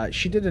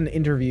 She did an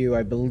interview,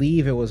 I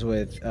believe it was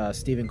with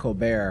Stephen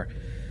Colbert,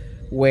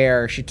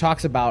 where she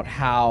talks about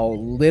how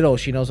little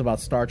she knows about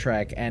Star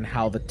Trek and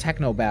how the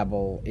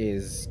technobabble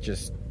is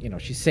just,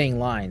 she's saying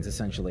lines,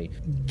 essentially.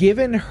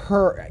 Given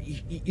her,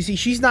 you see,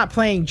 she's not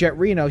playing Jet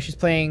Reno, she's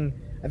playing,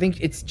 I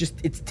think it's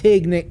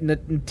Tig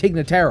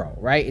Notaro,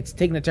 right? It's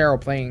Tig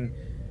Notaro playing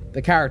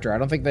the character. I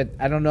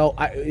don't know,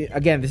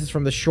 again, this is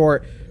from the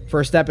short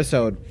first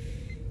episode,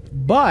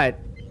 but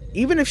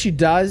even if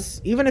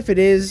it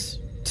is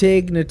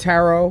Tig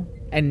Notaro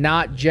and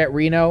not Jet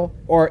Reno,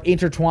 or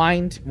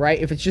intertwined, right?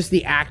 If it's just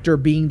the actor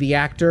being the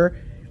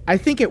actor, I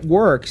think it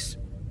works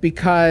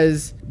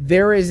because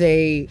there is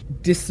a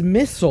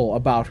dismissal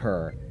about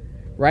her,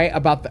 right?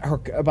 About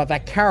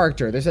that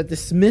character. There's a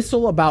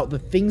dismissal about the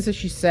things that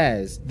she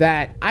says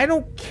that I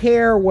don't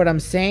care what I'm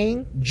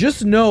saying.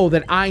 Just know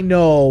that I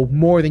know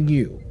more than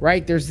you,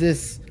 right? There's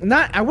this,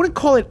 I wouldn't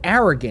call it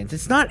arrogance.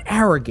 It's not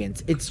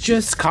arrogance. It's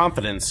just... It's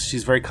confidence.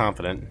 She's very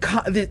confident.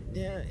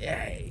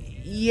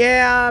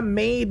 Yeah,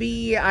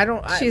 maybe. I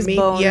don't... She's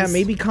bones. Yeah,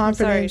 maybe confidence.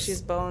 I'm sorry,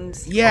 she's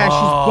bones. Yeah, she's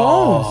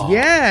bones.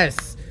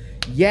 Yes.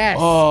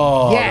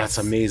 Oh, yes. That's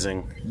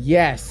amazing.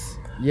 Yes.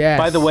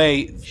 By the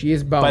way... She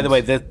is bones. By the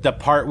way, the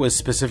part was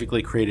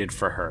specifically created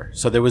for her.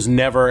 So there was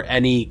never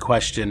any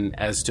question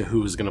as to who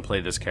was going to play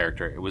this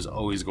character. It was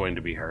always going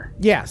to be her.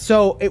 Yeah,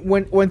 so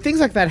when things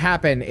like that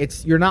happen,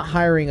 you're not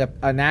hiring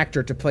an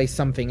actor to play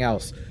something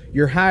else.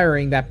 You're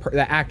hiring that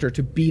actor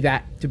to be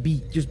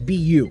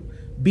you.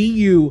 Be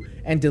you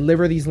and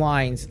deliver these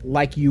lines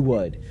like you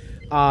would.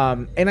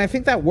 And I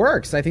think that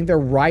works. I think they're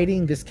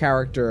writing this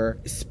character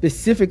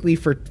specifically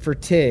for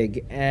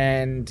Tig,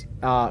 and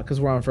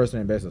because we're on first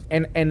name basis,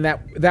 and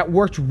that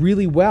worked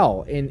really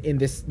well in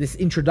this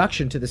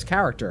introduction to this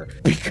character,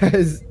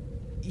 because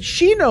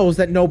she knows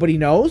that nobody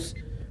knows,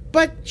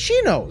 but she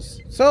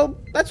knows. So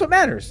that's what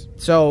matters.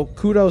 So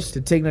kudos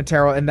to Tig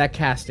Notaro and that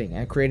casting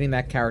and creating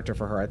that character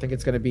for her. I think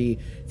it's gonna be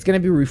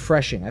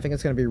refreshing. I think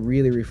it's gonna be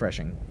really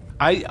refreshing.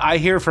 I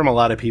hear from a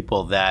lot of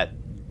people that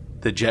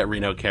the Jet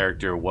Reno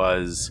character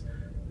was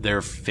their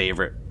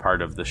favorite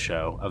part of the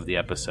show, of the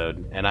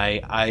episode. And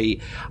I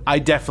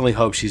definitely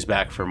hope she's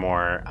back for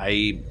more.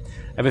 I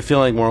have a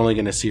feeling we're only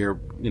going to see her,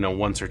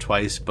 once or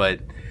twice. But,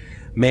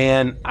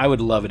 man, I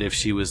would love it if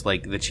she was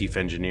like the chief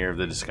engineer of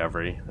the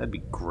Discovery. That'd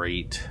be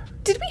great.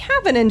 Did we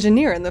have an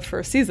engineer in the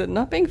first season?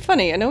 Not being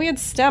funny. I know we had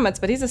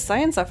Stamets, but he's a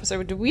science officer.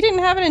 We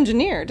didn't have an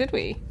engineer, did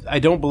we? I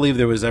don't believe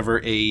there was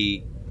ever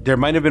There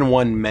might have been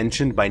one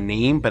mentioned by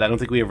name, but I don't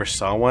think we ever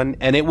saw one.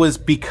 And it was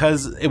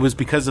because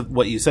of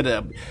what you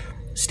said.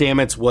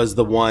 Stamets was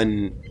the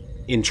one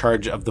in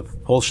charge of the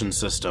propulsion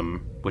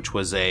system, which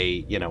was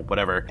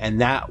whatever. And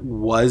that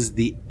was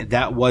the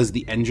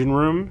engine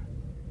room.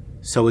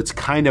 So it's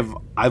kind of,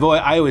 I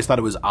always thought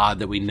it was odd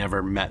that we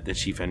never met the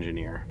chief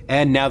engineer.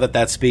 And now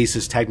that space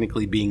is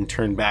technically being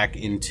turned back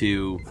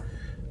into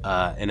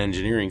an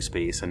engineering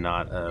space and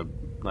not a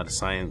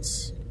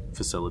science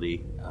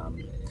facility,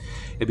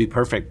 it'd be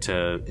perfect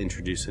to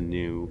introduce a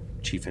new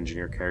chief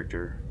engineer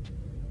character.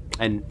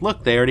 And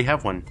look, they already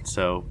have one,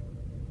 so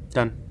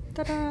done.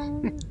 Ta-da!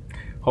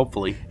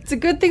 Hopefully. It's a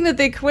good thing that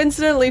they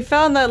coincidentally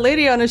found that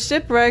lady on a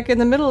shipwreck in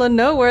the middle of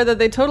nowhere that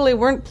they totally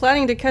weren't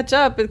planning to catch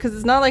up, because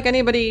it's not like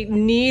anybody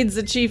needs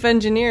a chief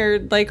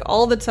engineer,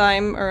 all the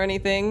time or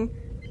anything.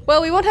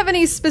 Well, we won't have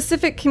any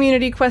specific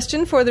community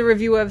question for the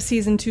review of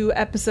Season 2,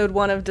 Episode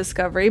 1 of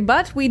Discovery,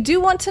 but we do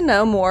want to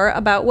know more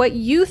about what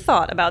you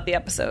thought about the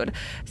episode.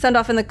 Send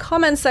off in the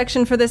comments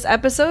section for this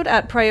episode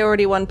at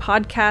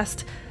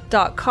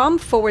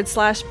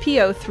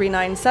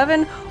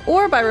PriorityOnePodcast.com/PO397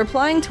 or by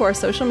replying to our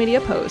social media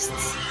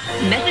posts.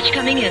 Message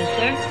coming in,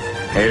 sir.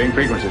 Hailing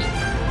frequencies.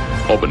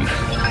 Open.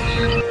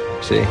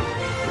 See,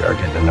 we are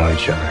getting to know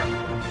each other.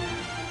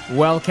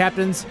 Well,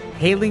 captains,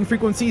 hailing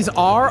frequencies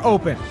are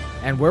open,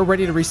 and we're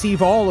ready to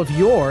receive all of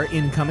your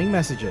incoming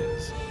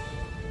messages.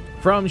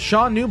 From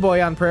Sean Newboy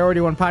on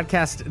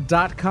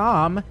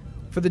PriorityOnePodcast.com,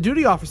 For the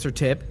duty officer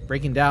tip,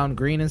 breaking down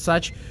green and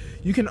such,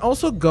 you can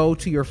also go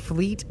to your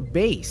fleet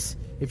base,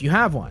 if you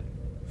have one.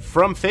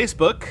 From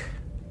Facebook,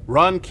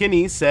 Ron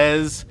Kinney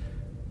says,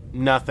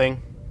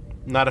 nothing.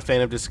 Not a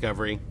fan of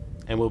Discovery,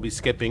 and we'll be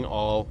skipping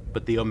all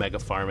but the Omega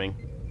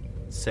farming.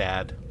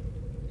 Sad.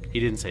 He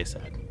didn't say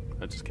sad.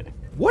 I'm just kidding.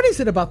 What is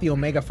it about the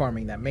Omega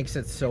farming that makes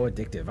it so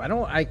addictive?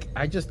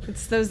 I just...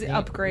 It's those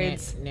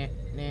upgrades.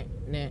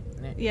 Yeah.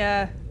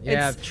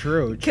 Yeah, it's,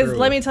 true. Because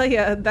let me tell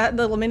you, that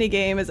little mini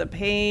game is a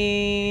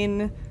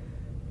pain. I'm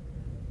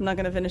not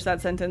going to finish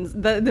that sentence.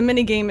 The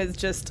mini game is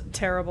just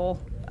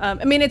terrible.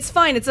 I mean, it's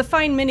fine. It's a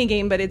fine mini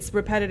game, but it's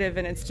repetitive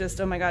and it's just,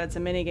 oh my god, it's a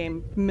mini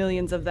game.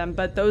 Millions of them.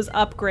 But those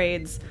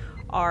upgrades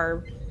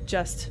are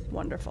just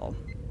wonderful.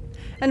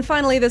 And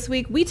finally this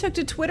week, we took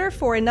to Twitter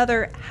for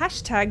another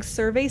hashtag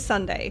Survey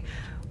Sunday.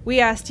 We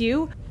asked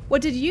you,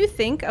 what did you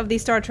think of the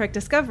Star Trek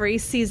Discovery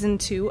Season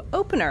 2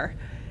 opener?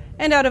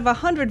 And out of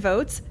 100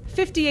 votes,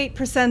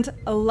 58%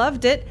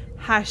 loved it,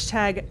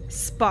 hashtag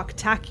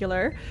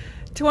Spocktacular.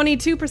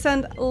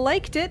 22%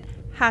 liked it,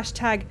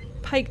 hashtag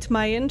Piked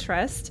my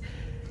interest.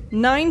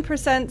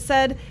 9%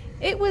 said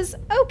it was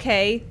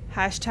okay,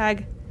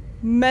 hashtag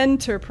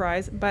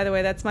Menterprise. By the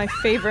way, that's my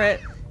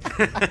favorite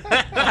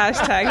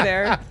hashtag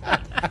there.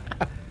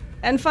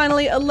 And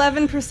finally,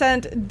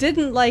 11%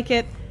 didn't like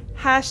it,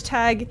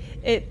 hashtag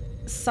it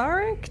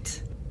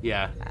Sarect?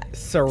 Yeah.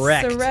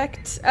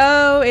 Sarect.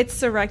 Oh, it's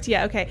Sarect.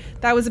 Yeah, okay.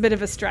 That was a bit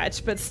of a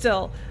stretch, but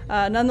still,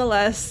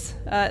 nonetheless,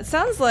 it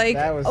sounds like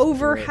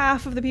over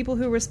half of the people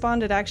who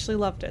responded actually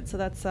loved it. So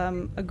that's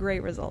a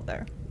great result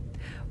there.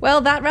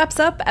 Well, that wraps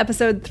up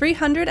episode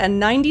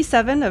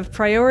 397 of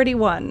Priority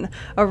One,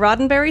 a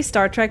Roddenberry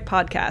Star Trek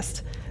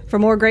podcast. For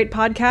more great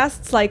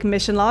podcasts like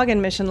Mission Log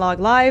and Mission Log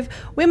Live,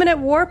 Women at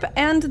Warp,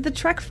 and The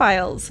Trek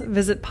Files,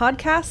 visit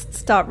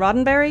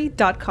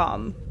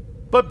podcasts.roddenberry.com.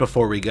 But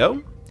before we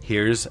go,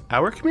 here's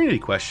our community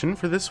question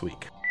for this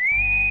week.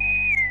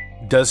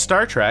 Does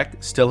Star Trek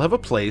still have a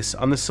place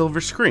on the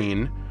silver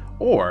screen,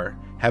 or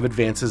have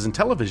advances in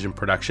television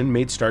production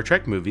made Star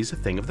Trek movies a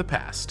thing of the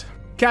past?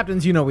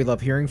 Captains, you know we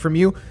love hearing from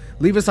you.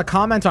 Leave us a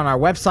comment on our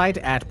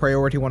website at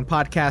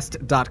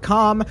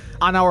PriorityOnePodcast.com,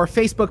 on our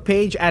Facebook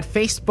page at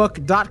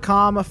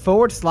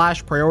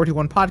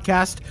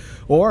Facebook.com/PriorityOnePodcast,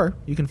 or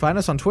you can find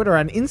us on Twitter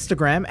and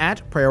Instagram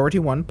at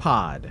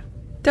PriorityOnePod.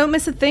 Don't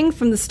miss a thing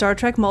from the Star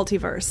Trek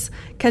multiverse.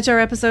 Catch our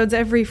episodes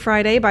every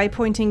Friday by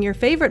pointing your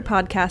favorite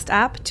podcast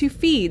app to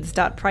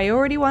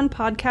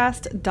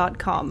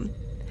feeds.PriorityOnePodcast.com.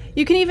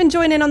 You can even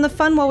join in on the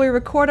fun while we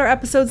record our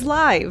episodes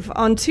live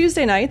on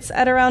Tuesday nights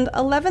at around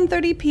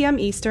 11:30 p.m.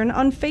 Eastern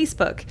on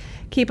Facebook.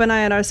 Keep an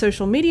eye on our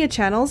social media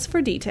channels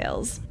for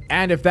details.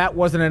 And if that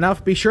wasn't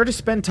enough, be sure to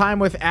spend time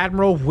with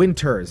Admiral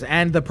Winters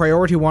and the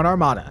Priority One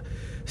Armada.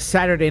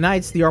 Saturday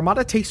nights, the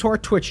Armada takes to our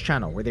Twitch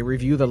channel, where they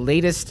review the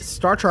latest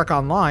Star Trek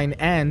Online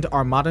and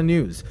Armada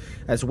news,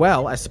 as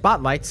well as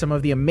spotlight some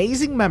of the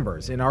amazing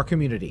members in our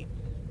community.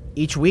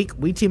 Each week,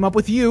 we team up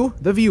with you,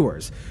 the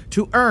viewers,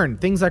 to earn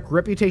things like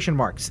reputation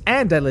marks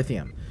and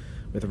dilithium.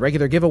 With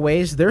regular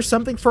giveaways, there's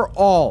something for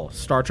all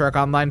Star Trek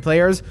Online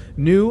players,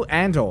 new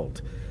and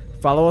old.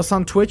 Follow us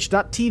on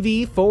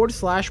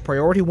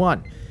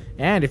twitch.tv/PriorityOne.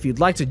 And if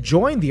you'd like to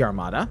join the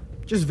Armada,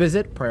 just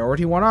visit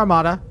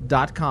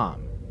PriorityOneArmada.com.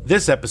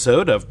 This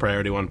episode of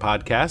Priority One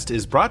Podcast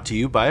is brought to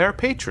you by our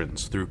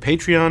patrons through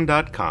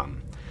Patreon.com.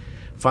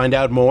 Find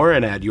out more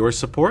and add your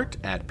support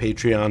at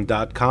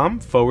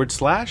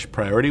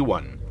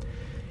patreon.com/PriorityOne.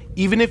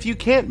 Even if you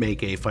can't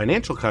make a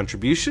financial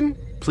contribution,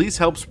 please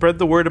help spread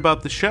the word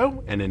about the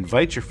show and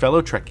invite your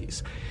fellow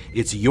Trekkies.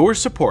 It's your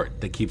support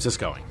that keeps us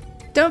going.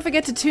 Don't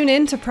forget to tune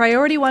in to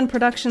Priority One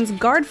Productions'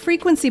 Guard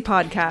Frequency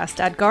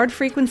podcast at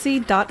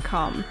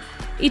guardfrequency.com.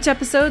 Each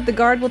episode, the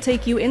Guard will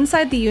take you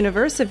inside the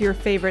universe of your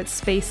favorite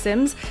space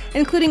sims,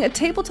 including a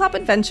tabletop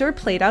adventure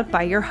played out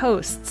by your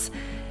hosts.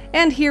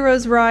 And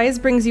Heroes Rise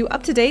brings you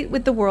up to date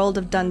with the world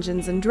of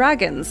Dungeons &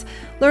 Dragons.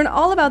 Learn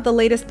all about the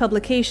latest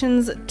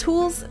publications,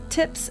 tools,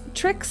 tips,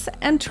 tricks,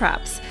 and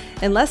traps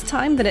in less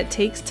time than it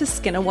takes to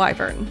skin a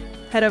wyvern.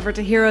 Head over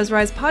to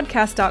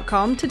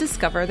heroesrisepodcast.com to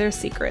discover their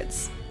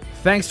secrets.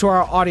 Thanks to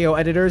our audio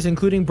editors,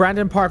 including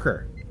Brandon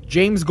Parker,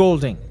 James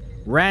Golding,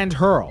 Rand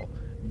Hurl,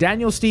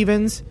 Daniel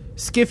Stevens,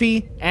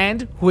 Skiffy,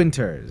 and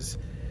Winters.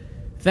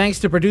 Thanks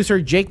to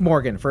producer Jake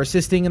Morgan for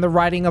assisting in the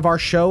writing of our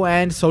show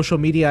and social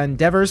media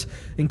endeavors,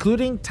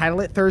 including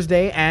Title It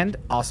Thursday and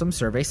Awesome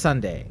Survey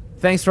Sunday.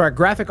 Thanks to our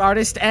graphic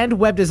artist and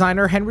web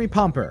designer Henry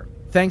Pomper.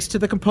 Thanks to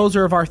the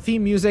composer of our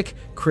theme music,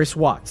 Chris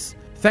Watts.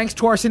 Thanks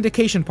to our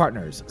syndication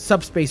partners,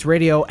 Subspace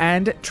Radio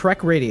and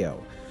Trek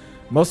Radio.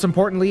 Most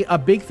importantly, a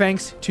big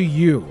thanks to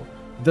you,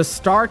 the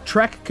Star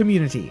Trek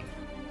community,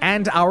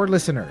 and our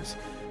listeners,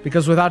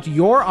 because without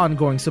your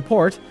ongoing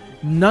support,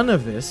 none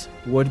of this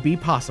would be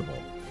possible.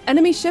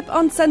 Enemy ship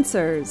on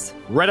sensors.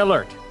 Red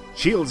alert.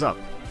 Shields up.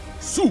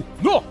 Su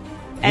no.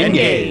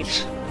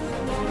 Engage.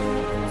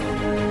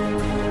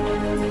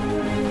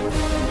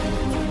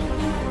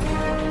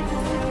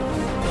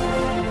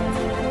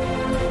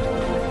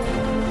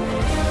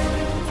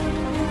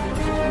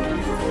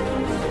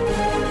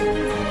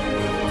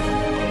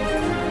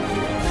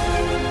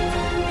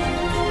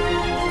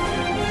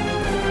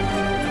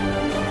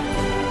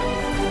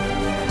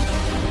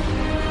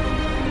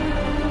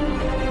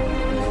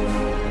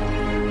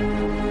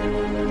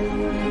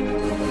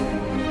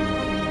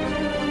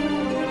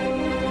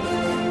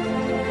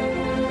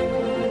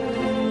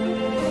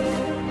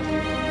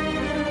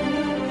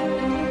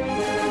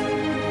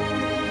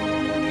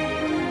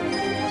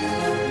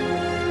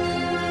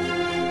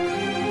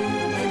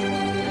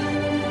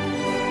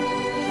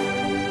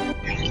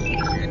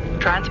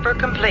 Transfer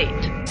complete.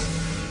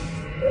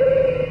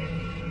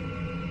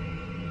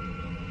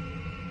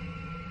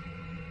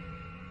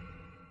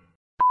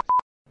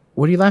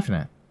 What are you laughing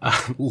at?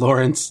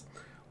 Lawrence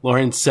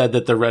said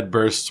that the red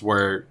bursts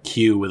were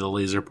Q with a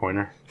laser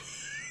pointer.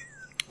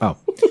 Oh.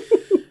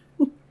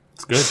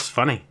 It's good. It's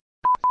funny.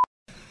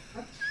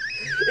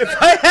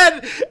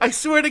 I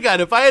swear to God,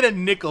 if I had a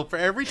nickel for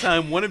every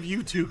time one of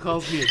you two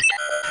calls me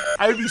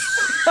I would be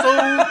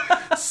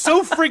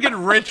so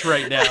friggin' rich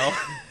right now.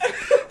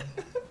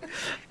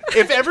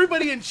 If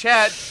everybody in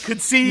chat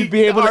could see you'd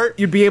be able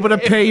to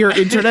pay your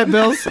internet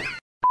bills.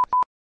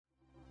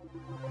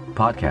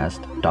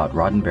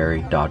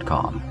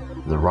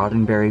 Podcast.roddenberry.com, the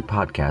Roddenberry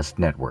Podcast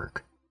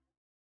Network.